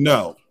men?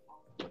 No.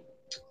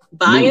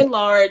 By and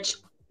large,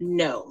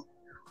 no.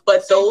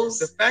 But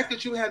the fact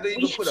that you had to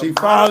even put she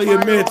finally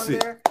admits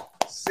it there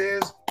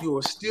says you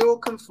are still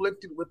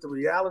conflicted with the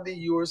reality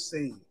you are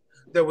seeing.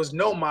 There was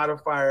no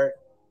modifier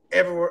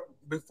ever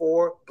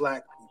before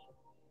black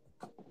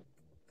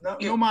people.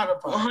 No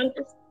modifier. 100%.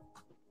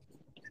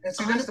 And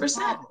see, that's the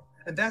problem.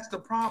 And that's the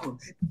problem,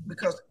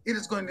 because it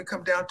is going to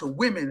come down to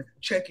women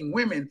checking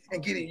women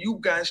and getting you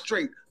guys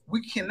straight.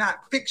 We cannot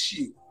fix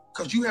you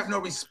because you have no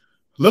respect.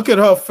 Look at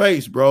her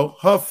face, bro.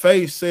 Her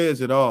face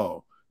says it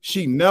all.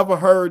 She never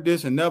heard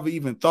this and never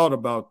even thought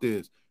about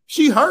this.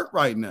 She hurt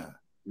right now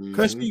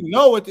because she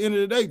know at the end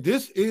of the day,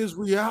 this is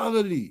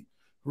reality.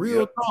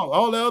 Real talk.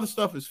 All the other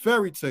stuff is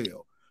fairy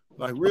tale.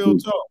 Like real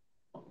talk.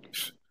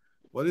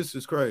 Well, this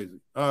is crazy.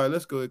 All right,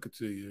 let's go ahead and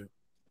continue.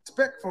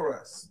 Respect for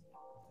us.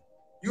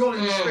 You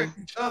only respect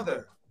each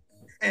other.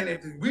 And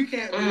if we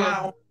can't rely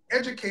on the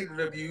educated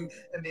of you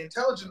and the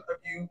intelligent of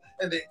you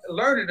and the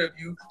learned of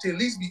you to at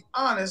least be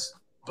honest,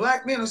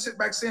 black men will sit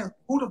back saying,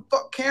 who the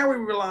fuck can we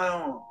rely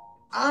on?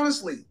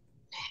 Honestly.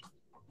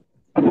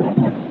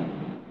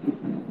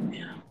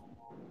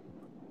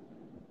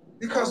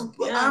 Because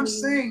I'm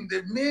saying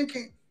that men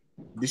can't.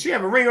 Did she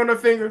have a ring on her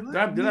finger?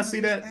 Did I see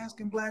that?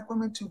 Asking black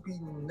women to be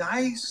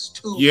nice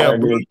to. Yeah, I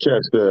didn't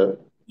catch that.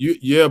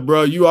 Yeah,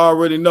 bro. You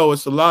already know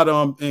it's a lot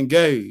of them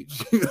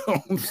engaged. You know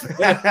what I'm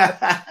saying?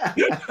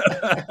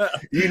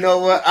 You know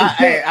what?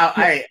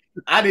 I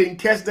didn't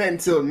catch that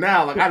until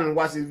now. Like I didn't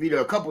watch this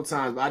video a couple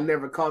times, but I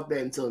never caught that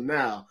until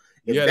now.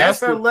 If that's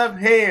her left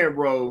hand,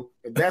 bro.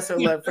 If that's her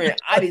left hand,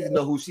 I need to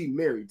know who she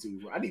married to.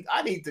 Bro.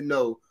 I need to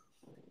know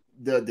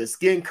the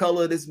skin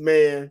color of this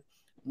man,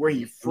 where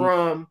he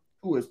from,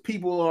 who his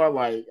people are.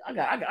 Like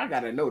I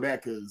gotta know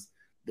that, because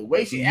the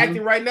way she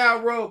acting right now,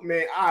 bro,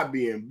 man, I'd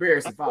be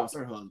embarrassed if I was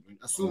her husband,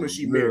 assuming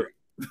she married.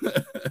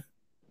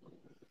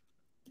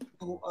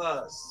 To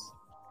us.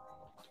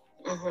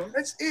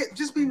 That's it.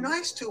 Just be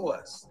nice to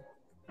us.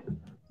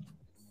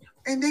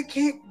 And they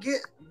can't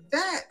get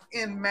that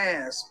in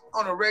mass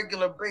on a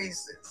regular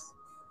basis.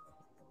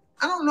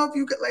 I don't know if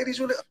you ladies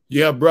really.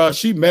 Yeah, bro.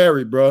 She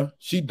married, bro.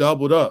 She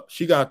doubled up.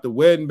 She got the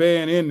wedding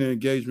band and the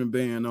engagement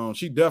band on.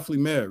 She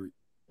definitely married.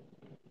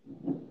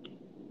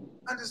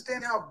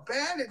 Understand how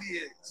bad it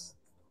is.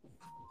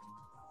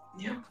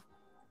 Yeah.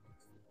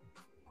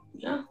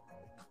 Yeah.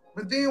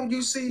 But then when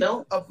you see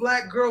a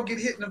black girl get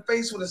hit in the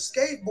face with a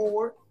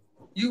skateboard,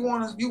 you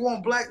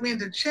want black men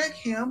to check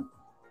him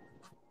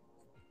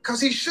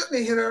because he shouldn't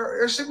have hit her.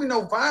 There shouldn't be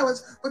no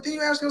violence. But then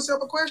you ask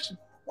yourself a question: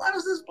 why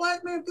does this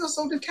black man feel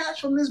so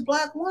detached from this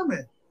black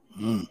woman?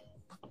 Because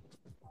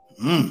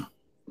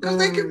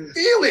they can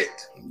feel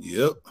it.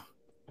 Yep.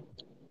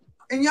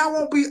 And y'all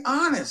won't be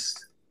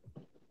honest.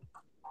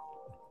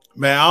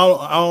 Man,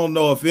 I don't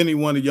know if any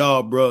one of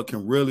y'all, bro,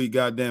 can really,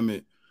 goddamn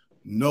it,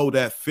 know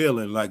that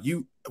feeling. Like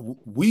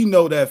we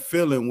know that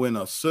feeling when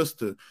a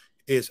sister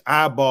is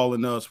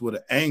eyeballing us with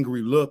an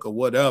angry look or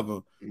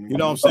whatever. You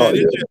know what I'm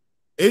saying?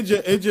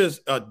 It's just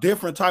a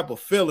different type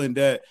of feeling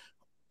that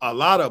a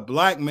lot of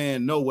black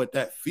men know what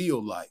that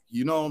feel like.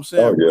 You know what I'm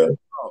saying?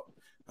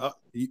 Oh,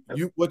 yeah.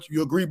 You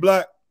agree,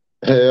 Black?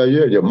 Hell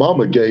yeah, your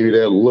mama gave you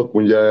that look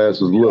when your ass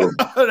was little.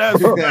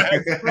 That's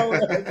right.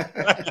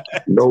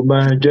 No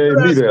man gave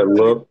me that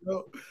look.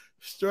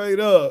 Straight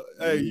up.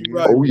 Hey, you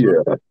right. Oh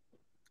yeah.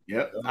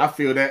 Yep. I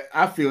feel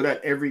that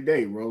every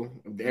day, bro.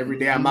 Every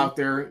day I'm out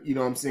there, you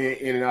know what I'm saying,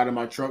 in and out of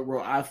my truck,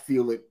 bro. I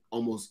feel it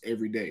almost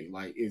every day.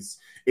 Like it's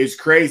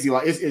crazy.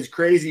 Like it's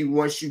crazy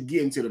once you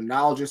get into the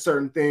knowledge of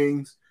certain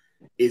things.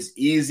 It's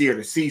easier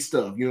to see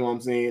stuff, you know what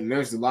I'm saying? And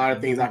there's a lot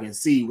of things I can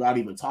see without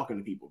even talking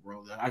to people,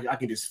 bro. I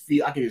can just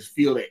feel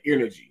that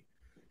energy,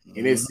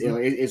 and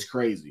it's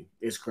crazy.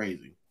 It's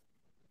crazy.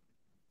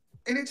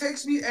 And it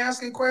takes me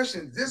asking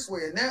questions this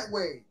way and that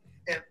way,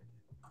 and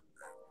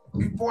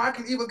before I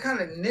can even kind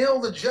of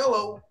nail the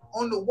jello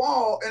on the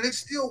wall, and it's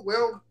still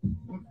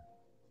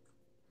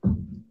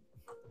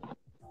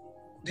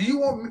do you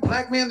want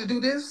black men to do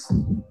this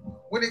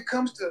when it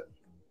comes to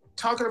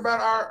talking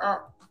about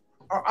our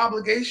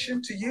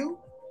obligation to you?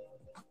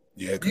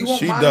 Yeah, because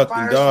she ducked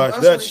and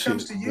dodged that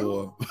shit,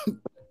 boy.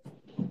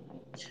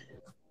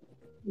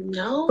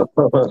 No.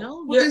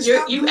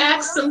 You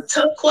asked some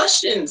tough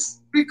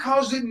questions.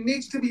 Because it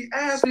needs to be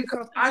asked,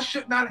 because I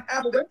should not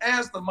have to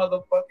ask the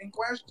motherfucking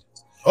questions.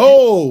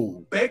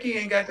 Oh. Becky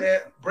ain't got to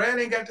ask, Brad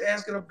ain't got to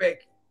ask it of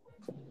Becky.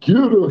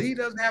 Lee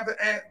doesn't have to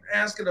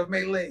ask it of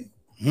Maylene.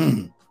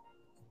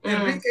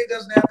 Enrique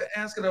doesn't have to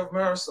ask it of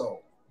Marisol.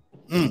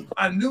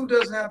 Anu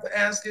doesn't have to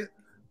ask it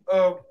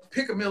of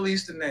pick a Middle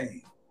Eastern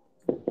name.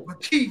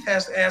 But Keith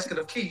has to ask it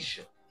of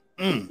Keisha.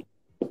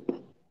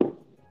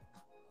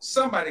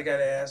 Somebody got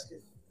to ask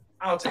it.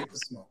 I'll take the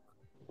smoke.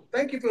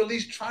 Thank you for at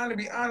least trying to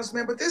be honest,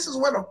 man. But this is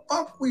where the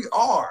fuck we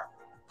are.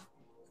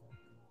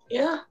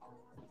 Yeah.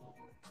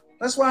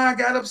 That's why I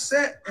got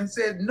upset and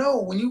said,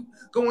 no, when you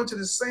go into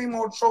the same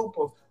old trope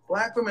of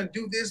black women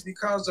do this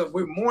because of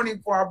we're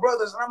mourning for our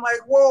brothers. And I'm like,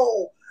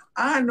 whoa,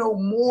 I know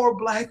more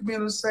black men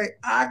who say,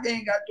 I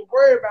ain't got to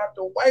worry about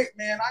the white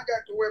man. I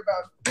got to worry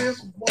about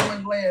this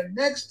woman laying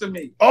next to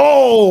me.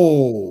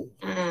 Oh.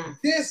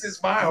 This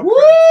is my abuse.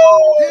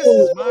 This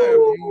is my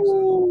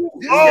abuse.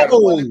 This is the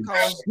one that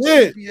calls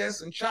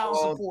CPS and child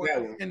support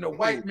and the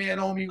white man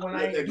on me when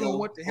I ain't doing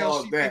what the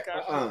hell she think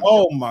I do.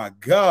 Oh, my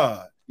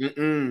God.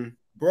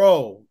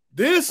 Bro,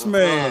 this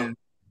man.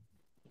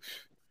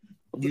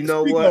 You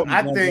know what?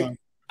 I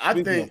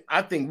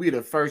I think we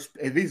the first,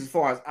 at least as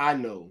far as I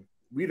know,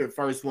 we the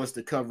first ones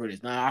to cover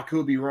this. Now I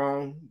could be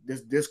wrong.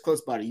 This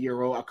clip's about a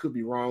year old. I could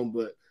be wrong,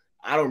 but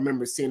I don't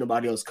remember seeing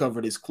nobody else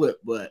cover this clip.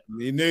 But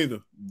me neither.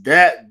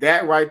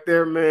 That right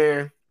there,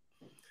 man.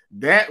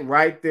 That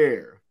right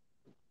there.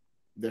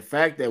 The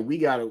fact that we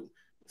gotta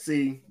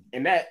see,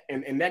 and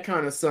that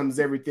kind of sums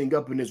everything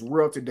up in this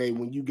world today.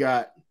 When you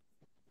got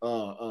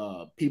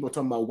people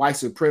talking about white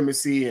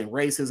supremacy and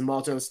racism,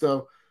 all that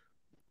stuff.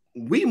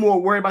 We more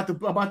worried about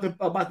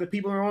the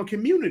people in our own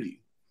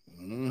community,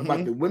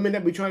 about the women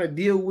that we're trying to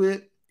deal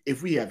with.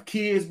 If we have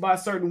kids by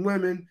certain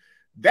women,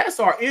 that's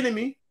our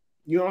enemy.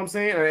 You know what I'm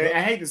saying?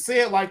 I hate to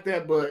say it like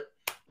that, but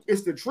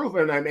it's the truth.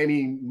 And I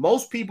mean,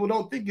 most people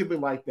don't think of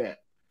it like that.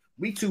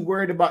 We too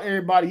worried about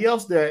everybody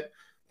else that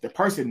the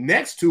person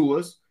next to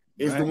us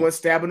is the one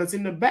stabbing us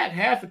in the back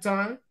half the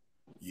time.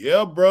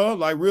 Yeah, bro.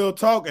 Like real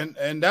talk.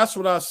 And that's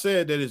what I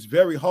said, that it's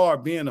very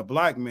hard being a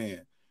black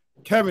man.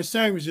 Kevin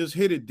Samuels just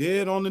hit it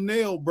dead on the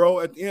nail, bro.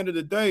 At the end of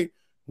the day,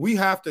 we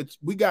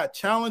got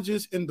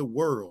challenges in the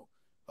world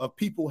of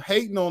people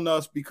hating on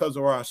us because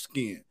of our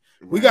skin.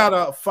 Right. We got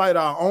to fight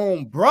our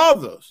own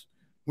brothers.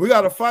 We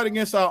got to fight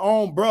against our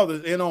own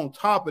brothers. And on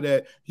top of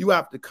that, you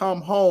have to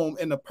come home,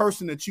 and the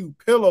person that you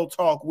pillow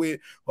talk with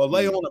or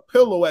lay on a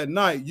pillow at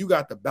night, you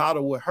got to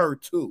battle with her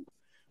too.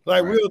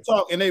 Like real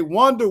talk. And they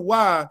wonder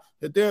why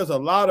that there's a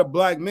lot of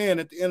black men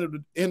at the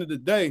end of the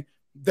day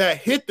that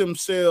hit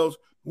themselves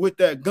with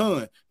that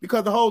gun,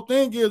 because the whole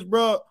thing is,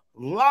 bro,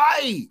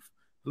 life.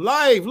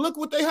 Look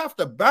what they have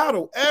to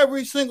battle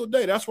every single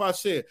day. That's why I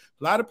said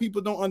a lot of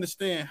people don't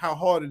understand how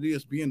hard it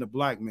is being a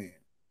black man.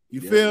 You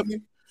feel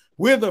me?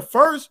 We're the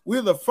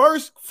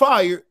first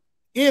fired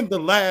in the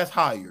last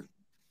hired.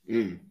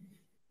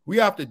 We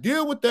have to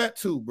deal with that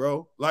too,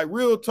 bro. Like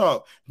real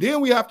talk.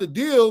 Then we have to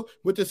deal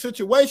with the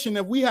situation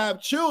if we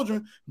have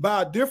children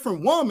by a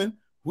different woman.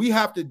 We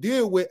have to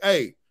deal with,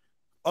 I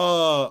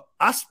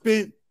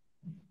spent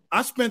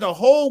a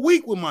whole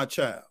week with my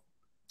child.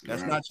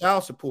 That's not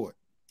child support.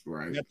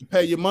 Right. You have to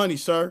pay your money,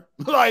 sir.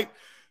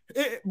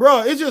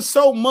 Bro, it's just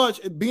so much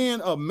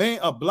being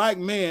a black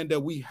man that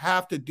we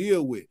have to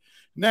deal with.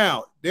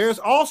 Now, there's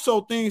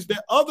also things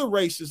that other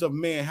races of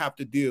men have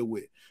to deal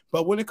with.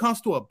 But when it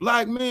comes to a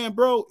black man,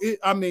 bro,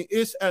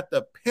 it's at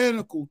the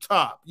pinnacle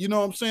top. You know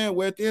what I'm saying?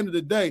 Where at the end of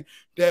the day,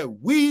 that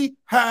we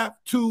have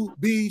to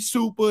be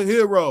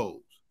superheroes.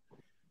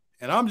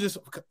 And I'm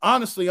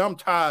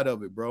tired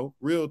of it, bro.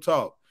 Real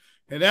talk.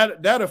 And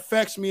that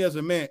affects me as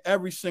a man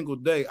every single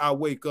day I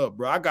wake up,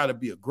 bro. I got to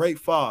be a great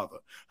father.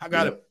 I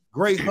got to be a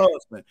great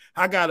husband.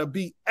 I got to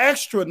be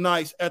extra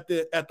nice at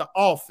the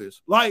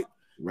office. Like,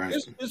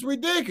 it's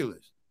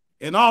ridiculous.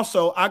 And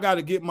also, I got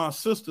to get my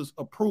sister's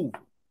approval.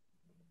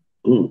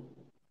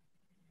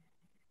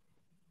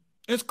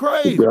 It's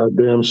crazy.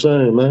 Goddamn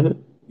shame,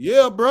 man.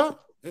 Yeah, bro.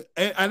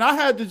 And I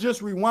had to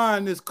just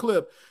rewind this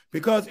clip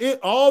because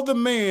all the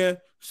men,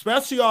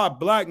 especially our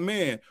black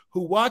men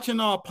who watching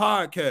our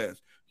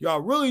podcast, y'all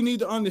really need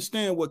to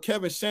understand what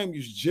Kevin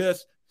Samuels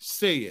just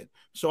said.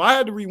 So I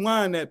had to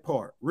rewind that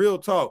part, real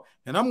talk.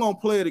 And I'm going to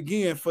play it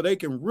again so they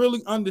can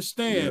really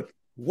understand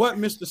what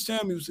Mr.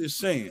 Samuels is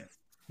saying.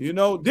 You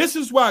know, this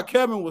is why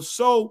Kevin was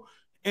so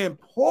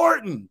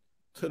important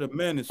to the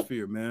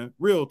manosphere, man.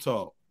 Real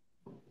talk.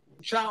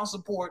 Child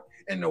support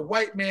and the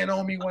white man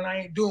on me when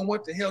I ain't doing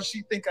what the hell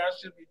she think I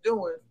should be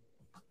doing.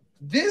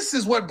 This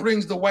is what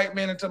brings the white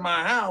man into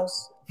my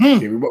house.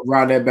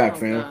 Run that back,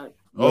 fam.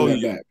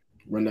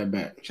 Run that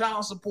back.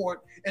 Child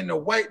support and the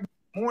white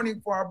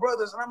mourning for our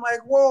brothers. And I'm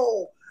like,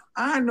 whoa,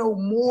 I know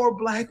more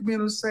black men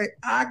who say,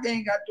 I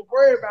ain't got to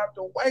worry about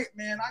the white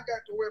man. I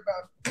got to worry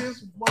about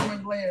this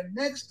woman laying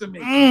next to me.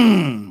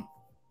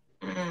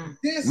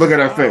 Look at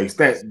her face.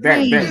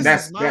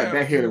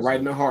 That hit it right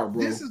in the heart,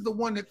 bro. This is the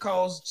one that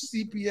calls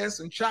CPS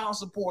and child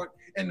support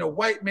and the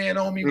white man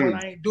on me when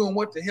I ain't doing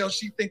what the hell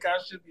she think I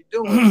should be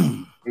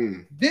doing.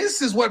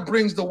 This is what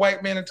brings the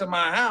white man into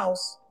my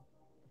house.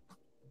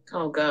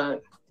 Oh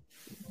God.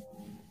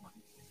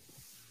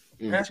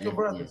 Ask your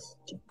brothers.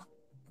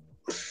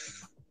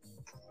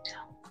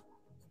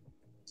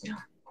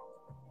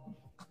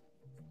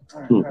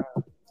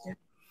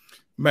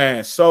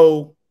 Man,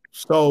 so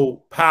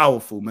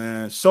powerful,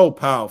 man. So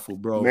powerful,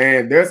 bro.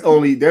 Man, there's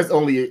only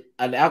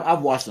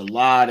I've watched a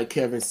lot of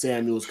Kevin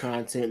Samuels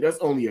content. There's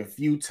only a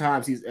few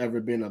times he's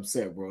ever been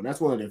upset, bro.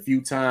 That's one of the few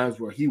times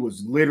where he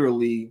was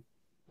literally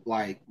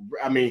like,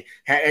 I mean,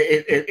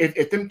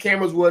 if them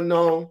cameras wasn't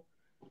on,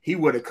 he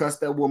would have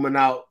cussed that woman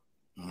out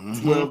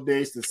 12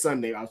 days to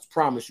Sunday. I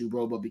promise you,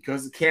 bro. But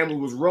because the camera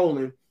was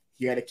rolling,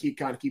 he had to keep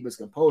his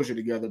composure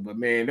together. But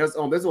man, there's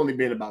only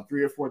been about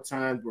 3 or 4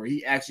 times where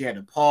he actually had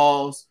to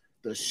pause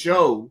the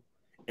show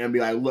and be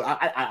like, look,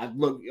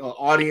 look,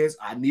 audience,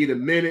 I need a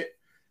minute.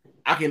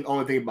 I can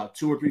only think about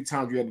 2 or 3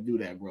 times you had to do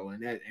that, bro.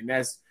 And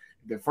that's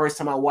the first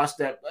time I watched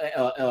that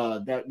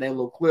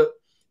little clip.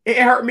 It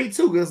hurt me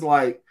too. It's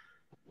like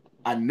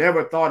I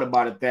never thought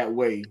about it that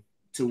way,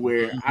 to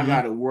where I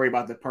got to worry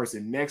about the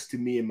person next to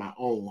me in my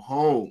own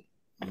home.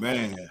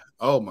 Man,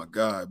 oh my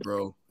God,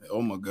 bro.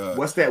 Oh my God.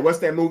 What's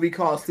that movie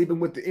called? Sleeping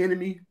with the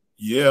Enemy?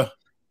 Yeah.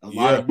 A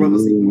lot of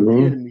brothers sleeping with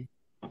the enemy.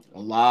 A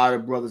lot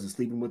of brothers are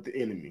sleeping with the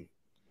enemy.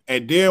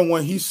 And then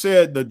when he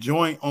said the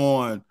joint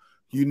on,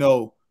 you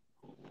know,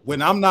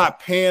 when I'm not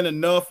paying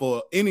enough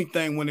or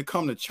anything when it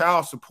comes to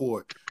child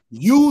support,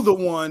 you the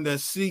one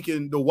that's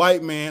seeking the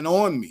white man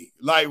on me.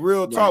 Like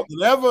real talk. Right.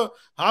 Whenever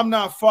I'm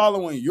not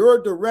following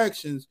your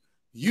directions,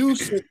 you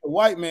sick the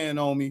white man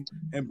on me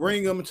and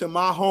bring him to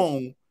my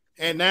home.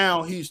 And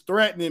now he's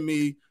threatening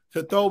me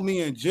to throw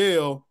me in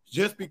jail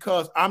just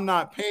because I'm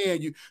not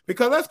paying you.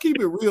 Because let's keep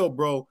it real,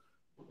 bro.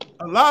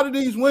 A lot of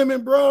these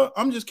women, bro,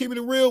 I'm just keeping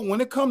it real.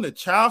 When it comes to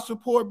child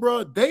support,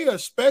 bro, they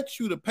expect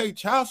you to pay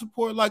child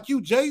support like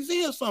you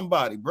Jay-Z or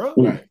somebody, bro.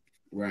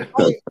 Right.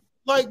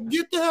 Like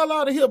get the hell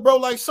out of here, bro.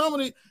 Like some of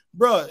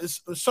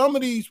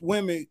these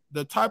women,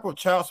 the type of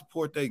child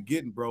support they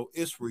getting, bro,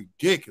 it's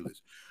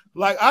ridiculous.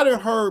 Like I done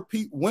heard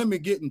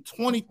women getting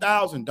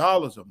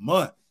 $20,000 a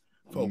month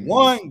for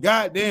one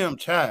goddamn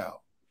child.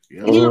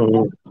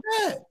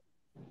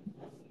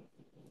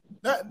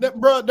 That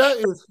bro, that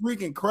is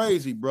freaking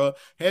crazy, bro.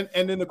 And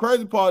then the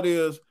crazy part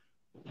is,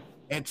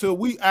 until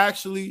we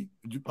actually,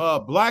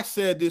 Black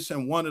said this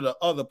in one of the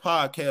other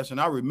podcasts,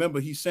 and I remember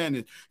he saying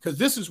it because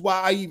this is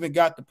why I even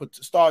got to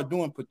start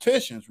doing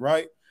petitions,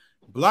 right?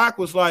 Black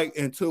was like,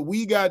 until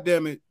we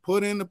goddamn it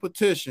put in the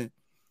petition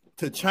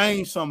to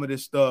change some of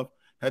this stuff.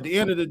 At the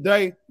end of the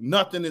day,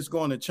 nothing is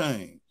going to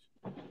change.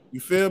 You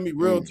feel me?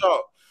 Real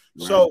talk.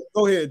 Right. So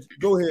go ahead,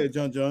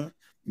 John.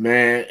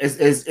 Man,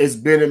 it's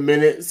been a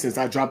minute since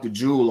I dropped a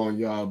jewel on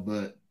y'all,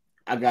 but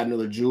I got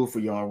another jewel for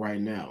y'all right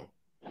now.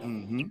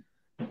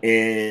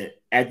 And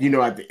at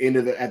the end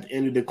of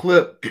the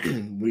clip,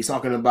 when he's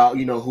talking about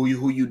who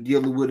you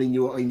dealing with in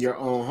your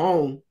own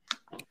home,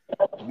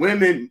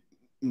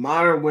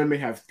 modern women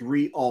have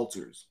 3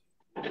 altars.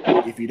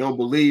 If you don't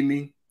believe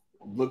me,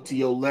 look to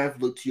your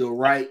left, look to your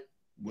right,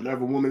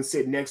 whatever woman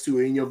sitting next to you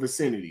in your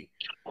vicinity.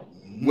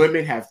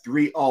 Women have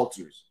 3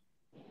 altars.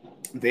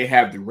 They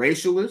have the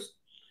racialist,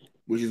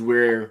 which is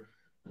where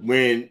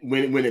when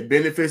it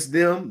benefits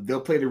them,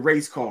 they'll play the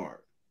race card.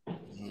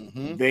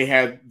 They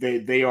are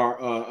the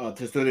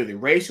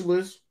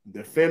racialists,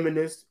 the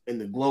feminists,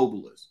 and the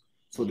globalists.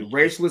 So the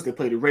racialists, they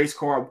play the race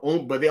card,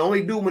 but they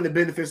only do it when it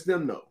benefits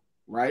them, though,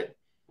 right?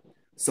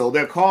 So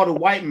they're called a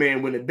white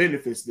man when it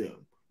benefits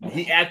them.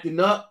 He acting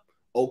up,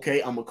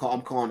 okay, I'm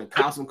calling the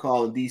cops, I'm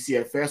calling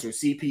DCFS or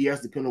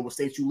CPS, depending on what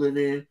state you live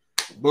in.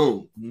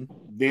 Boom.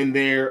 Then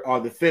there are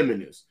the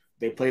feminists.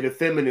 They play the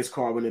feminist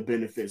card when it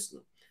benefits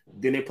them.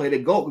 Then they play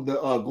the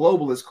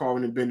globalist card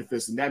when it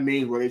benefits them. That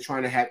means where they're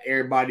trying to have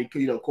everybody,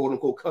 quote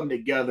unquote, come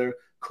together,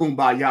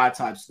 kumbaya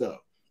type stuff,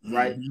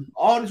 right?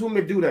 All these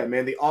women do that,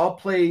 man. They all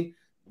play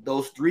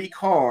those 3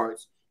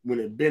 cards when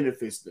it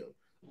benefits them.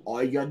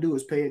 All you gotta do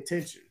is pay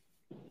attention.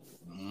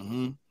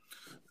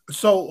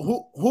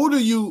 So who do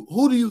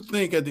you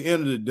think at the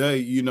end of the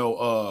day,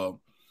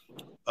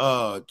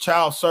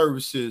 child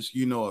services,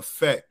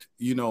 affect,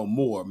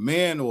 more,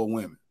 men or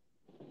women?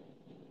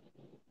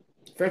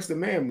 Affects the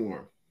man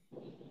more.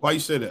 Why you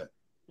say that?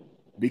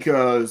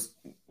 Because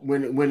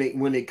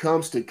when it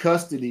comes to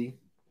custody,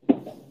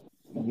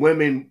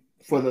 women,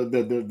 for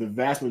the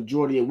vast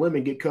majority of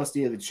women, get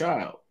custody of the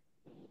child.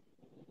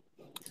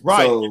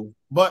 Right. So,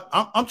 but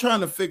I'm trying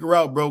to figure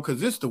out, bro,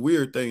 because it's the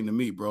weird thing to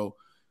me, bro.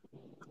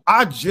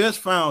 I just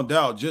found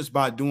out just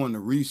by doing the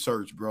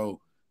research, bro.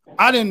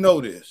 I didn't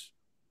know this.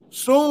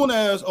 Soon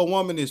as a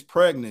woman is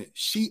pregnant,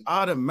 she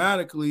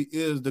automatically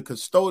is the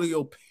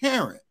custodial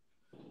parent.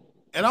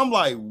 And I'm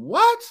like,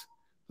 what?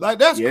 Like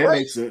that's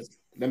crazy.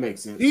 That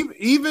makes sense.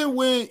 Even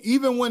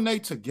when they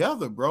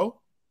together, bro.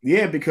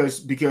 Yeah,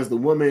 because the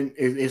woman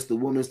it's the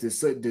woman's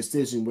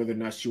decision whether or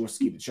not she wants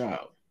to keep the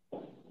child.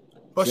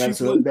 But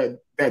so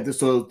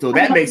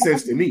that makes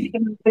sense to me.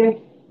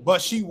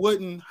 But she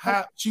wouldn't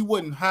have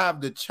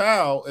the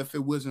child if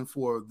it wasn't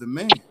for the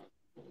man.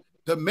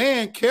 The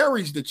man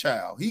carries the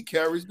child. He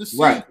carries the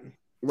seed.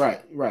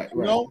 Right.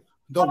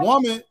 The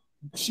woman,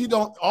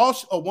 all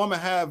a woman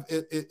have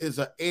is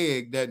an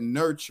egg that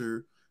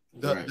nurture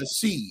the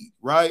seed,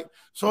 right?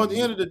 So at the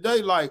end of the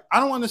day, like, I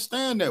don't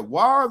understand that.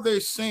 Why are they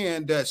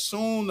saying that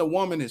soon the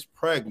woman is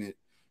pregnant,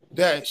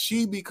 that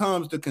she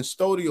becomes the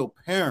custodial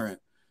parent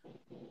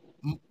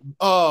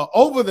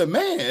over the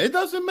man? It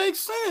doesn't make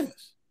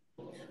sense.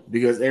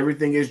 Because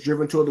everything is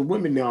driven toward the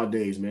women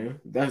nowadays, man.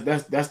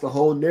 That's the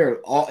whole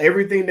narrative.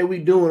 Everything that we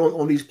do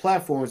on these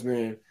platforms,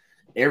 man,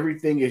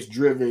 everything is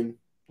driven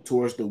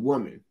towards the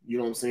woman. You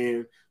know what I'm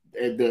saying?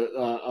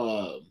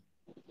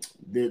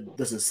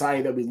 The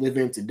society that we live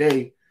in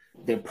today,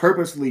 they're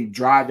purposely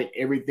driving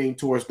everything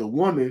towards the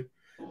woman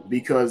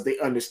because they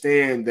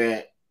understand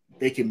that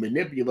they can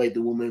manipulate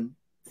the woman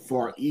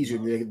far easier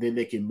than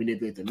they can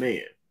manipulate the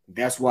man.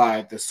 That's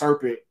why the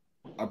serpent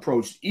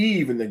approached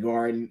Eve in the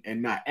garden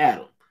and not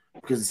Adam.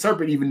 Because the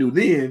serpent even knew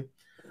then,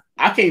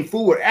 I can't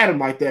fool with Adam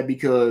like that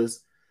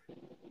because,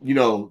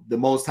 the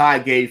Most High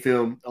gave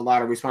him a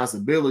lot of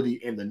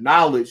responsibility and the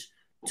knowledge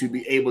to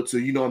be able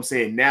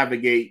to,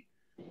 navigate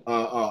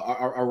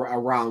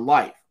around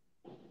life.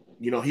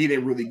 You know, he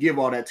didn't really give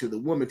all that to the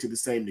woman to the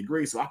same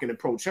degree. So I can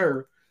approach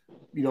her,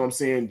 you know what I'm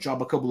saying,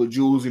 drop a couple of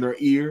jewels in her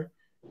ear,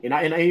 and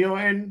I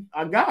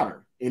got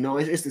her. You know,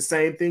 it's the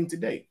same thing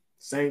today.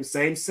 Same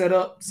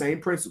setup,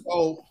 same principle.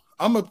 Oh,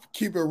 I'm gonna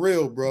keep it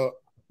real, bro.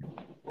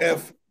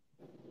 If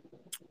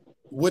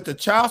with the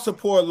child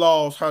support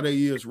laws how they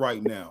is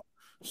right now,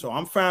 so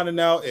I'm finding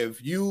out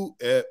if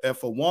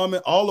a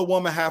woman, all a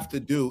woman have to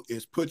do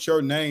is put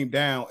your name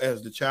down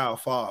as the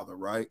child father,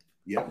 right?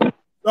 Yeah.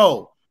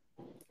 So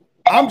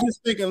I'm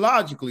just thinking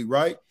logically,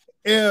 right?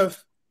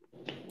 If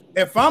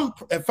I'm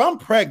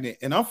pregnant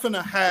and I'm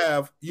finna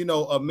have, you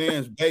know, a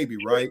man's baby,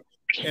 right?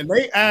 And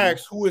they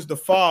ask who is the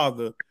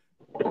father,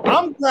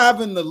 I'm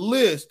grabbing the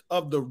list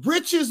of the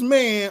richest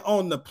man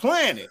on the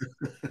planet.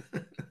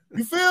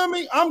 You feel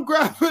me? I'm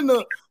grabbing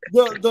the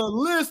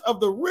list of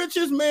the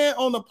richest man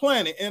on the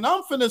planet, and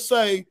I'm finna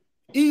say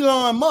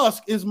Elon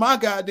Musk is my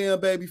goddamn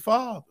baby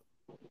father.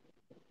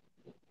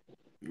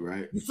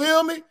 Right. You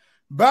feel me?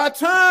 By the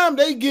time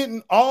they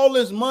getting all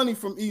this money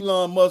from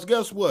Elon Musk,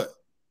 guess what?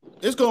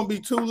 It's gonna be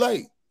too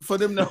late for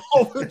them to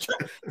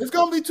it's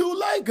gonna be too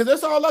late because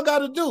that's all I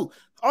gotta do.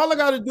 All I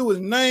gotta do is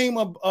name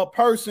a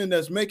person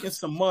that's making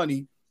some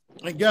money,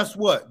 and guess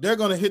what? They're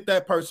gonna hit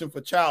that person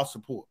for child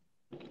support.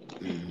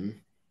 Mm-hmm.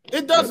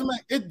 It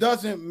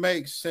doesn't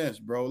make sense,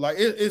 bro. Like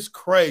it's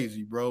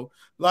crazy, bro.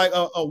 Like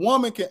a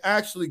woman can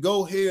actually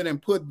go ahead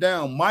and put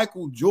down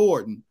Michael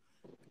Jordan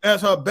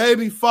as her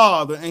baby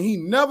father, and he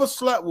never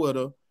slept with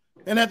her.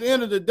 And at the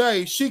end of the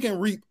day, she can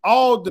reap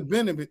all the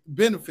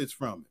benefits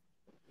from it.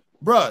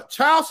 Bro,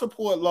 child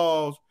support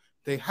laws,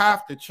 they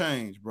have to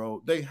change,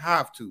 bro. They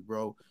have to,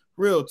 bro.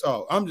 Real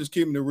talk. I'm just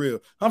keeping it real.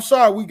 I'm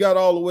sorry we got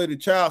all the way to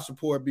child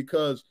support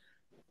because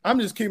I'm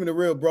just keeping it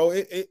real, bro.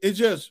 It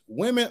just,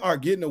 women are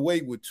getting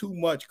away with too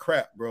much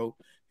crap, bro.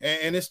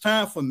 And it's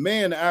time for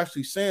men to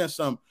actually saying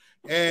something.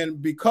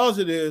 And because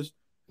it is,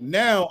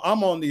 now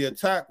I'm on the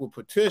attack with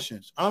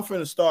petitions. I'm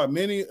finna start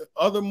many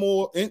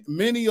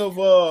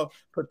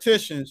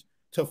petitions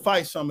to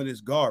fight some of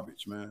this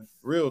garbage, man.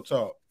 Real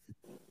talk.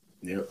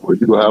 Yeah. Well,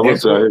 you gonna have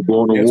us out here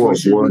going to war,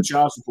 boy.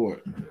 Child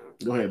support.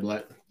 Go ahead,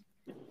 Black.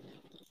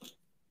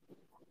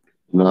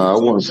 No, I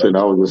wasn't saying.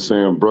 I was just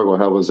saying, bro,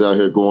 gonna have us out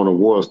here going to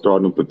war,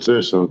 starting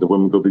petitions. The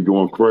women gonna be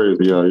going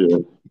crazy out here.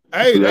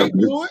 Hey, they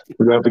do it.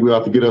 We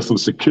have to get us some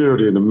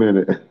security in a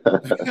minute. Bro,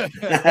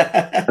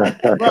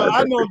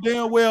 I know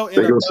damn well. They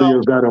gonna see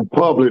us out in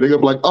public. They gonna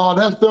be like, "Oh,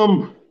 that's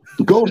them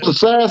ghost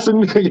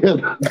assassin."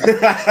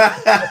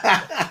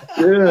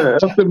 Yeah,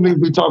 that's them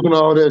niggas be talking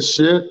all that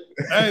shit.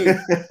 Hey,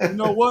 you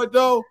know what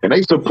though? And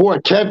they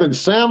support Kevin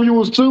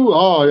Samuels too.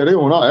 Oh yeah, they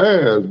on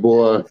our ass,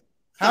 boy.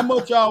 How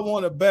much y'all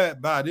want to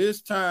bet by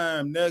this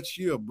time next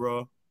year,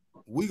 bro?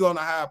 We're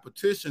gonna have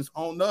petitions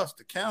on us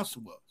to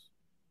cancel us.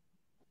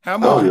 How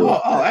much?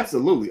 Oh,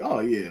 absolutely. Oh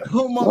yeah.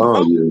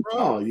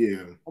 Oh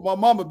yeah. My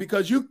mama,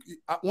 because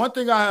one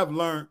thing I have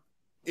learned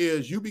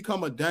is you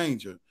become a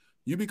danger.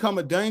 You become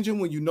a danger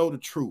when you know the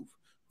truth.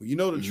 When you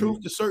know the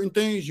truth to certain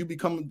things, you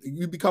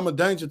become a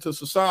danger to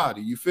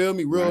society. You feel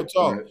me? Real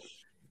talk. Right.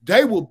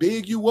 They will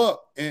big you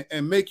up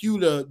and make you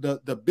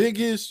the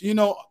biggest, you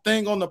know,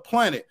 thing on the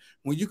planet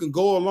when you can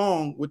go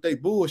along with their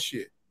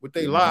bullshit, with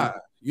their lies.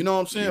 You know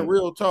what I'm saying?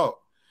 Real talk.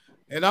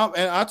 And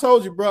I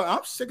told you, bro,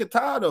 I'm sick and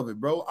tired of it,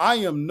 bro. I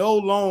am no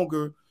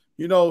longer,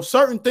 you know,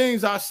 certain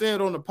things I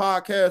said on the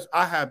podcast,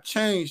 I have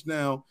changed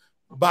now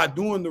by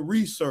doing the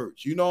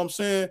research. You know what I'm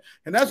saying?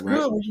 And that's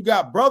good when you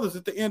got brothers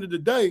at the end of the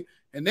day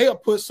and they'll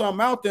put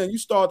something out there and you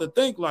start to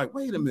think like,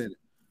 wait a minute.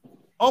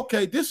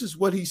 Okay, this is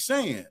what he's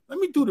saying. Let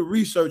me do the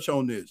research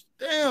on this.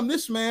 Damn,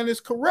 this man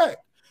is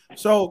correct.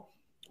 So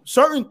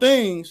certain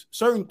things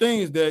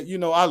that, you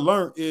know, I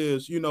learned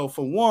is, you know,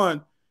 for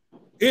one,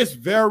 it's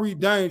very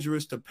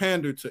dangerous to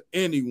pander to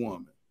any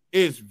woman.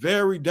 It's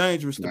very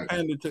dangerous to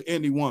pander to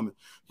any woman.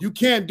 You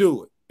can't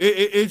do it.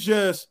 It's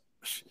just,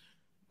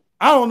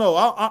 I don't know.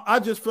 I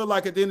just feel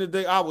like at the end of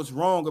the day, I was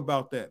wrong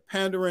about that.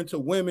 Pandering to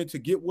women to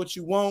get what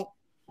you want.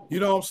 You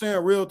know what I'm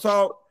saying? Real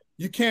talk.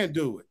 You can't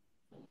do it.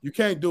 You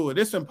can't do it.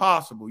 It's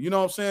impossible. You know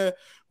what I'm saying?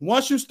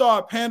 Once you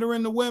start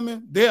pandering to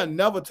women, they'll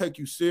never take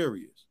you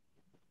serious.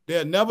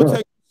 They'll never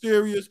take you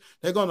serious.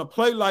 They're going to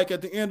play like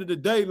at the end of the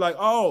day, like,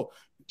 oh,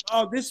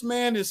 this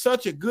man is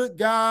such a good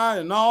guy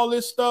and all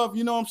this stuff.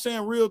 You know what I'm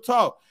saying? Real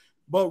talk.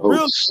 But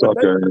real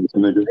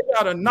they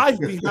got a knife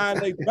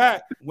behind their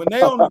back. When they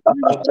don't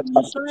agree with something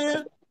you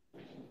saying,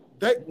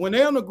 when they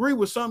don't agree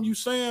with something you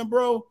saying,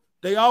 bro,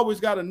 they always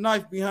got a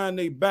knife behind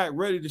their back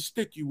ready to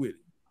stick you with it.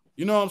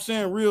 You know what I'm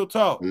saying? Real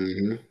talk.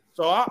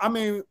 So I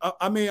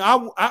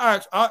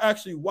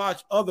actually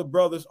watch other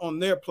brothers on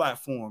their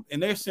platform,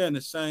 and they're saying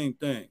the same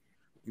thing.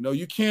 You know,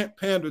 you can't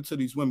pander to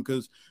these women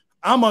because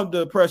I'm under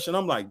the impression.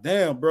 I'm like,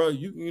 damn, bro,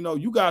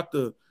 you got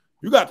to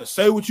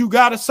say what you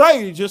got to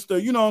say just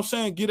to, you know what I'm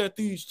saying, get at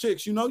these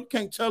chicks. You know, you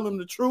can't tell them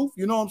the truth.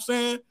 You know what I'm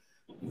saying?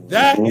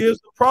 That is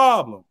the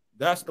problem.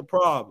 That's the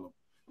problem.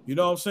 You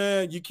know what I'm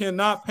saying? You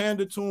cannot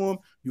pander to them.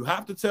 You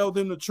have to tell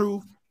them the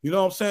truth. You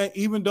know what I'm saying?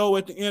 Even though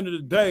at the end of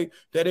the day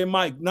that it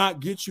might not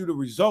get you the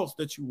results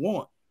that you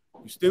want,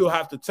 you still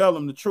have to tell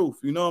them the truth.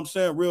 You know what I'm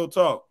saying? Real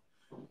talk.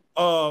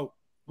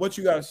 What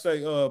you got to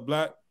say,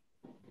 Black?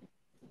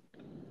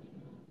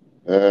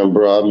 And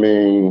bro, I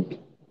mean,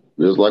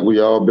 just like we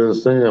all been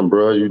saying,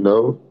 bro, you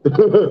know.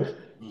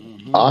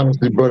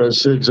 Honestly, bro, that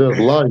shit just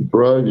life,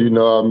 bro. You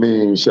know what I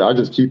mean? Shit, I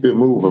just keep it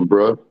moving,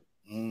 bro.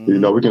 You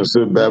know, we can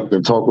sit back, we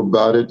can talk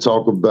about it.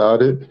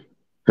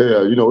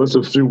 Hell, you know, it's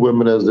a few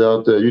women that's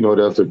out there, you know,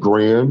 that's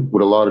agreeing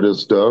with a lot of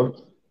this stuff.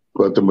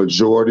 But the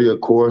majority,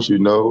 of course, you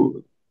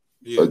know,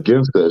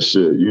 against that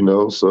shit, you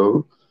know.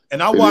 So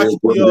and I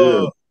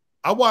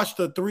watched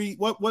the three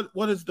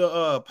what is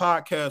the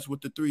podcast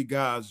with the three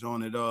guys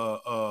on it?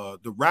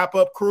 The Wrap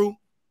Up Crew.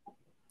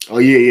 Oh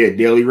yeah,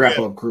 Daily Wrap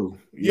Up Crew.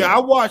 Yeah, I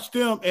watched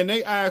them and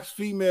they asked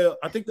female,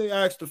 I think they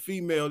asked the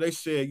female, they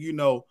said, you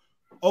know,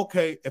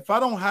 okay, if I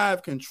don't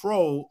have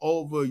control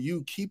over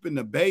you keeping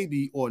the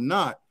baby or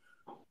not,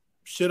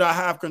 should I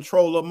have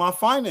control of my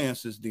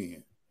finances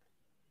then?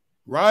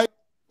 Right?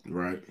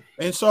 Right.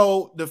 And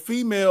so the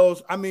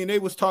females, I mean, they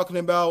was talking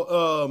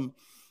about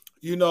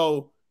you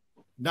know,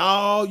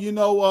 no,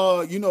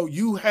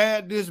 you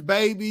had this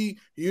baby,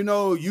 you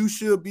know, you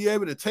should be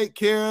able to take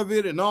care of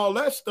it and all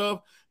that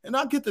stuff. And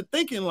I get to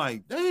thinking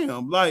like,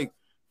 damn, like,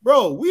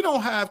 bro, we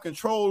don't have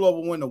control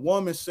over when the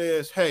woman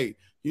says, hey,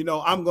 you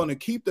know, I'm going to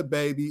keep the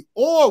baby,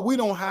 or we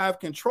don't have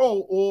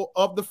control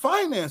of the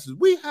finances.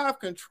 We have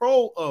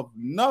control of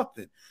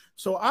nothing.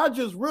 So I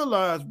just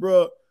realized,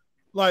 bro,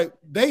 like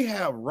they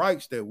have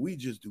rights that we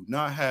just do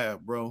not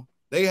have, bro.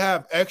 They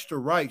have extra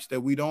rights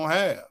that we don't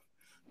have.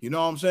 You know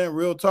what I'm saying?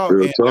 Real talk.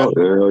 Real talk,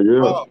 hell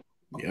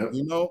yeah.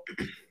 You know?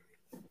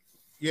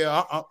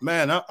 Yeah,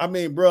 I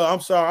mean, bro, I'm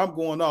sorry, I'm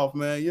going off,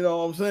 man. You know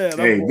what I'm saying?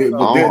 Hey, I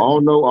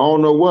don't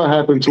know what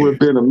happened to it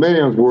being a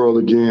man's world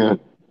again.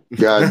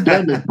 God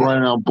damn it,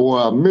 Brown boy,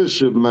 I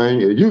miss you,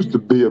 man. It used to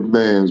be a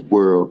man's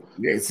world.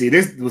 Yeah, this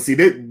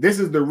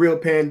is the real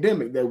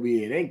pandemic that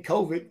we in. Ain't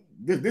COVID.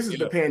 This is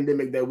the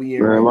pandemic that we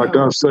in. Man, right like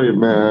now. I say,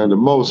 man, the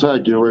Most High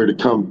getting ready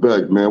to come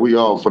back, man. We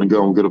all finna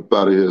go and get up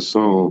out of here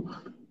soon.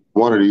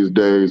 One of these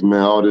days, man.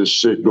 All this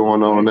shit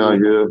going on out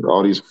here,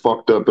 all these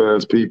fucked up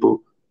ass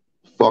people.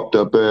 Fucked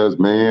up as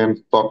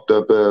men, fucked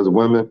up as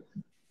women.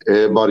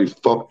 Everybody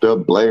fucked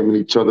up, blaming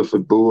each other for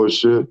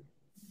bullshit.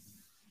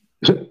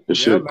 This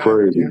shit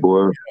crazy,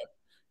 boy.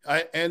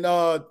 And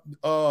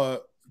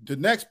the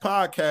next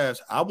podcast,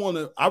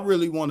 I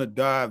really want to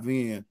dive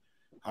in.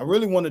 I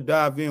really want to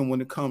dive in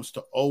when it comes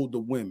to older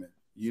women,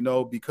 you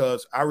know,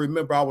 because I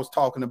remember I was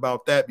talking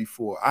about that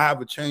before. I have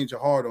a change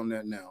of heart on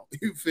that now.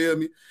 You feel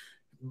me?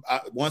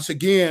 Once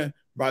again,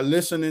 by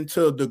listening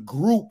to the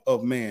group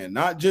of men,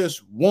 not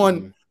just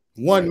one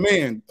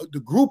man,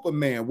 the group of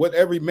men, what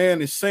every man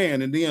is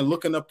saying, and then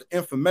looking up the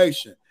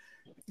information.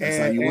 That's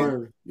how you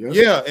learn.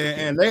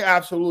 And they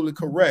absolutely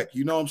correct.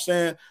 You know what I'm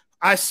saying?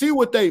 I see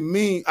what they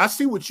mean. I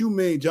see what you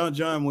mean,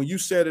 John, when you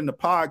said in the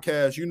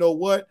podcast, you know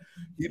what?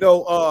 You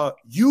know,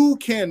 you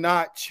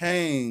cannot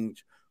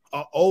change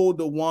an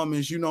older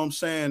woman's, you know what I'm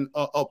saying,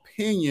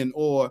 opinion,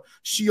 or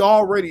she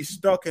already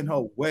stuck in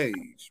her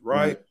ways,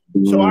 right?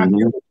 So I get what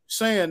you're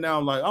saying now.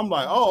 I'm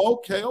like, oh,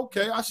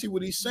 okay. I see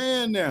what he's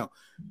saying now.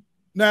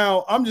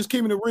 Now, I'm just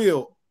keeping it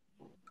real.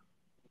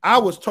 I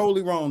was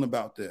totally wrong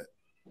about that.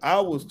 I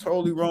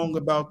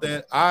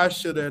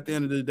should have, at the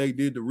end of the day,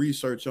 did the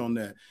research on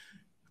that.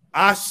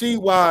 I see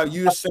why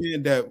you're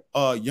saying that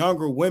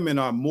younger women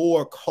are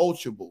more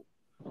coachable.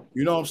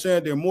 You know what I'm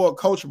saying? They're more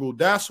coachable.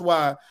 That's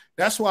why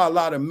a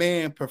lot of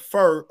men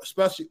prefer,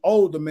 especially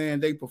older men,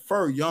 they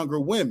prefer younger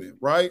women,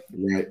 right?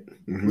 Right.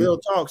 Real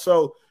talk.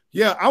 So,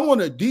 yeah, I want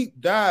to deep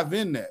dive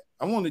in that.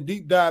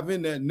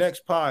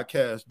 Next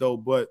podcast, though,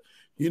 but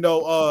you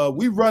know,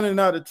 we running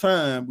out of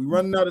time.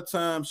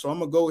 So I'm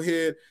gonna go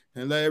ahead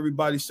and let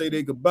everybody say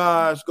their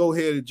goodbyes. Go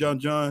ahead,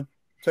 John.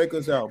 Take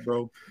us out,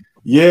 bro.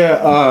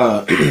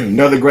 Yeah,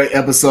 another great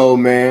episode,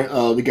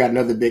 man. We got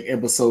another big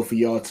episode for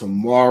y'all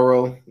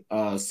tomorrow.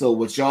 So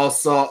what y'all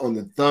saw on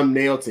the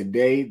thumbnail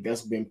today,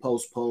 that's been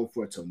postponed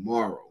for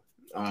tomorrow.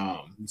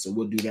 So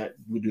we'll do that.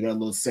 We'll do that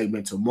little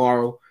segment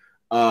tomorrow.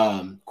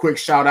 Quick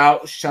shout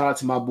out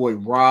to my boy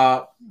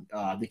Rob.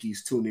 I think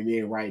he's tuning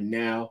in right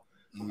now.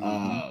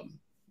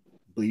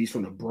 But he's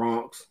from the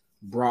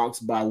Bronx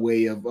by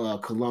way of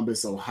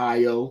Columbus,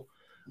 Ohio.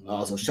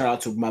 So shout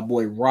out to my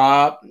boy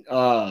Rob.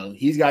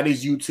 He's got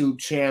his YouTube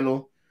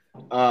channel.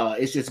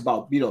 It's just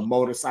about, you know,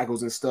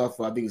 motorcycles and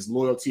stuff. I think it's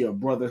Loyalty of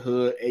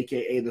Brotherhood,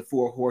 aka the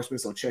Four Horsemen.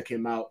 So check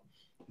him out.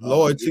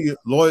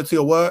 Loyalty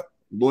of what?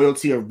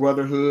 Loyalty of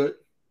Brotherhood.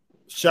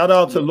 Shout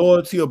out to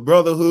Loyalty of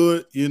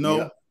Brotherhood. You know.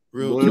 Yeah.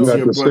 Real you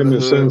have to send me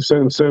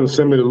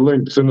the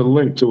link. Send the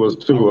link to us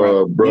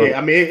too, bro. Yeah,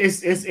 I mean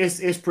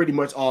it's pretty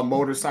much all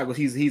motorcycles.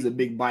 He's a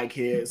big bike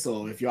head,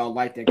 so if y'all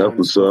like that kind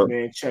of stuff,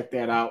 man, check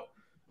that out.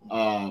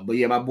 But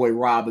yeah, my boy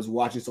Rob is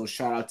watching, so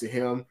shout out to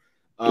him.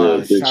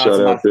 Shout out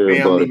to my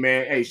family,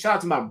 man. Hey, shout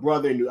out to my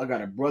brother. I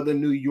got a brother in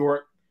New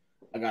York.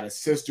 I got a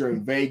sister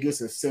in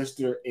Vegas, a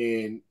sister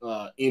in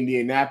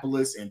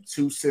Indianapolis, and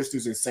 2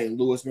 sisters in St.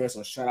 Louis, man.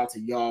 So shout out to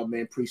y'all,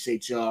 man.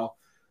 Appreciate y'all.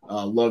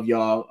 Love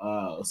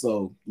y'all.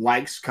 So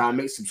likes,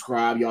 comments,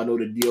 subscribe. Y'all know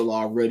the deal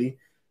already.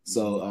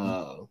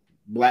 So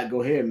Black,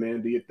 go ahead,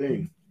 man. Do your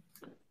thing.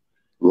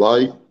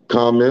 Like,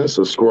 comment,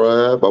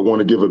 subscribe. I want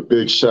to give a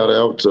big shout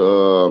out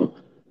to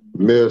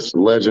Miss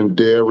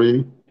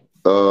Legendary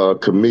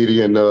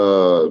comedian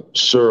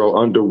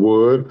Cheryl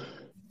Underwood.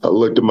 I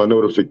looked at my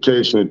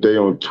notification today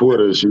on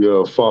Twitter. She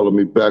followed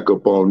me back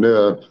up on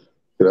there.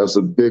 That's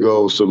a big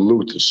old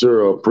salute to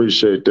Cheryl.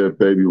 Appreciate that,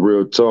 baby.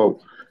 Real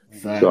talk.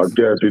 Thanks. So I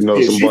guess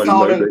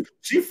somebody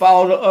she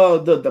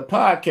followed the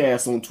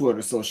podcast on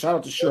Twitter. So shout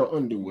out to Cheryl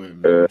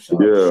Underwood, man. And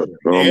Lil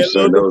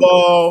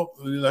Duval.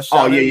 Lil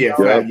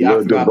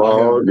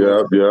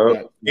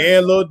Duval.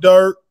 And Lil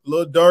Durk.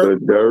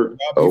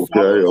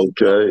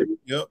 Okay.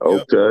 Yep.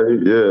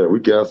 Yeah, we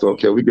got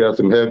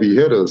some heavy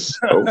hitters.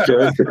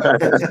 Okay.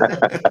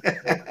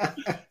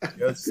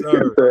 Yes,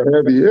 sir.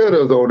 Heavy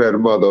hitters on that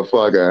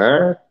motherfucker,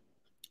 huh?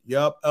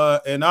 Yep.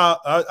 And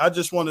I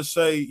just want to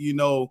say,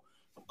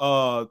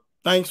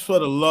 thanks for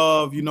the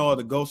love,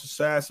 the Ghost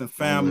Assassin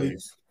family.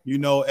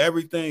 Always.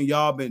 Everything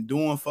y'all been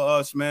doing for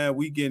us, man.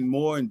 We getting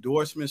more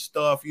endorsement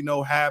stuff,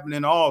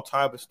 happening, all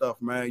type of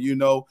stuff, man.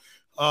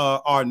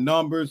 Our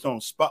numbers on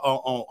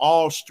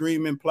all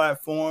streaming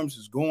platforms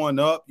is going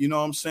up. You know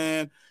what I'm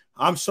saying?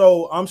 I'm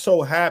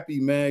so happy,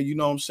 man. You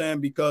know what I'm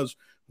saying? Because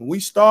when we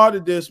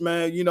started this,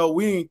 man, we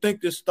didn't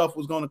think this stuff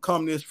was going to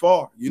come this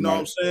far. You know what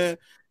I'm saying?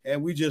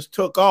 And we just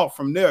took off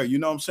from there. You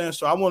know what I'm saying?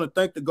 So I want to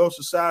thank the Ghost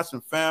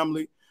Assassin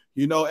family.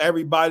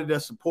 Everybody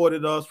that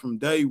supported us from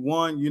day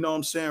one. You know what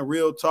I'm saying?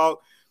 Real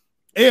talk.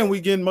 And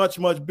we getting much,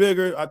 much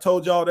bigger. I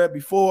told y'all that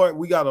before.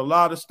 We got a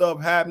lot of stuff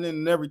happening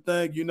and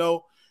everything,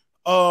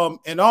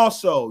 and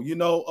also,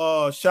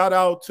 shout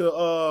out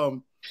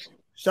to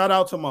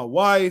my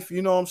wife,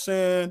 you know what I'm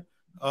saying?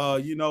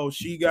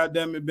 She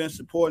been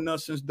supporting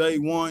us since day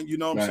one, you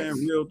know what I'm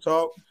saying? Real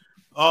talk.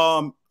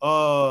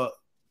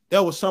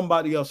 There was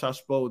somebody else I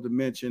supposed to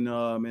mention.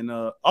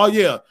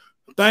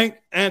 Thank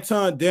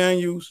Anton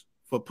Daniels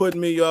for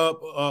putting me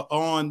up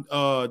on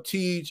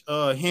Tej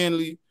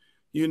Henley.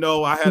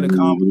 I had a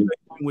conversation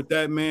with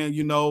that man,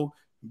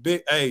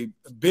 big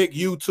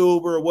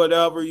YouTuber or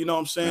whatever, you know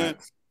what I'm saying?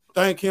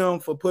 Thank him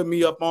for putting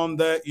me up on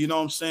that. You know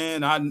what I'm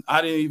saying? I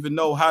didn't even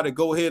know how to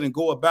go ahead and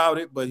go about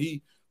it, but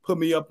he put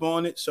me up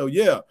on it. So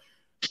yeah.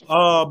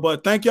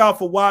 But thank y'all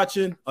for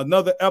watching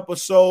another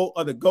episode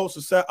of the Ghost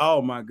Assassin.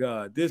 Oh my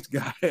God, this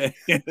guy.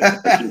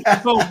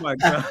 Oh my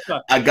God.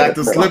 I got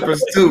the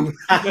slippers too.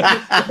 I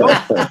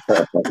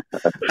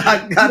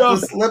got the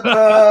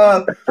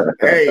slippers.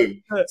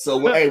 Hey, so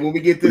when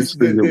we get this,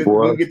 when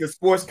we get the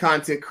sports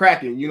content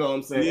cracking, you know what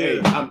I'm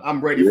saying? Yeah. Hey,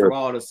 I'm ready for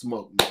all the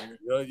smoke, man.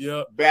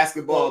 Yeah.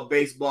 Basketball,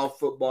 baseball,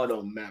 football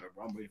don't matter,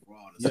 bro. I'm ready for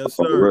all this. Yes,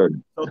 sir.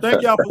 So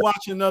thank y'all for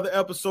watching another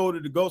episode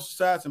of the Ghost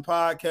Assassin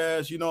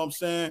podcast. You know what I'm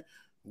saying?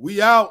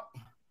 We out.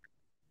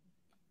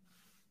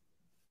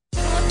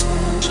 Yeah, I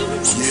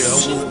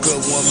woke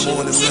up one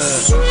morning, man. I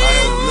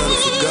had a letter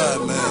for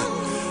God, man.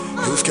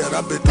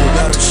 I've been through a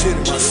lot of shit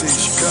in my city,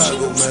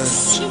 Chicago, man.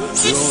 You know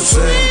what I'm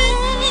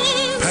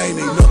saying? Pain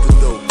ain't nothing,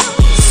 though.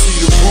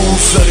 See the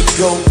rules, let it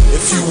go.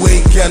 If you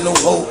ain't got no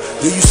hope,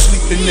 then you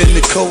sleeping in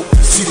the coat.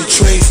 See the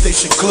train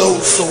station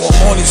closed, so I'm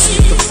on it,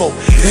 sleep the folk.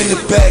 In the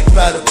back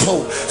by the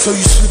pole, so you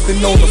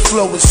sleeping on the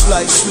floor. It's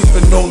like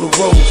sleeping on the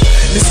road.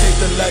 This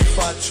ain't the life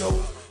I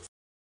chose.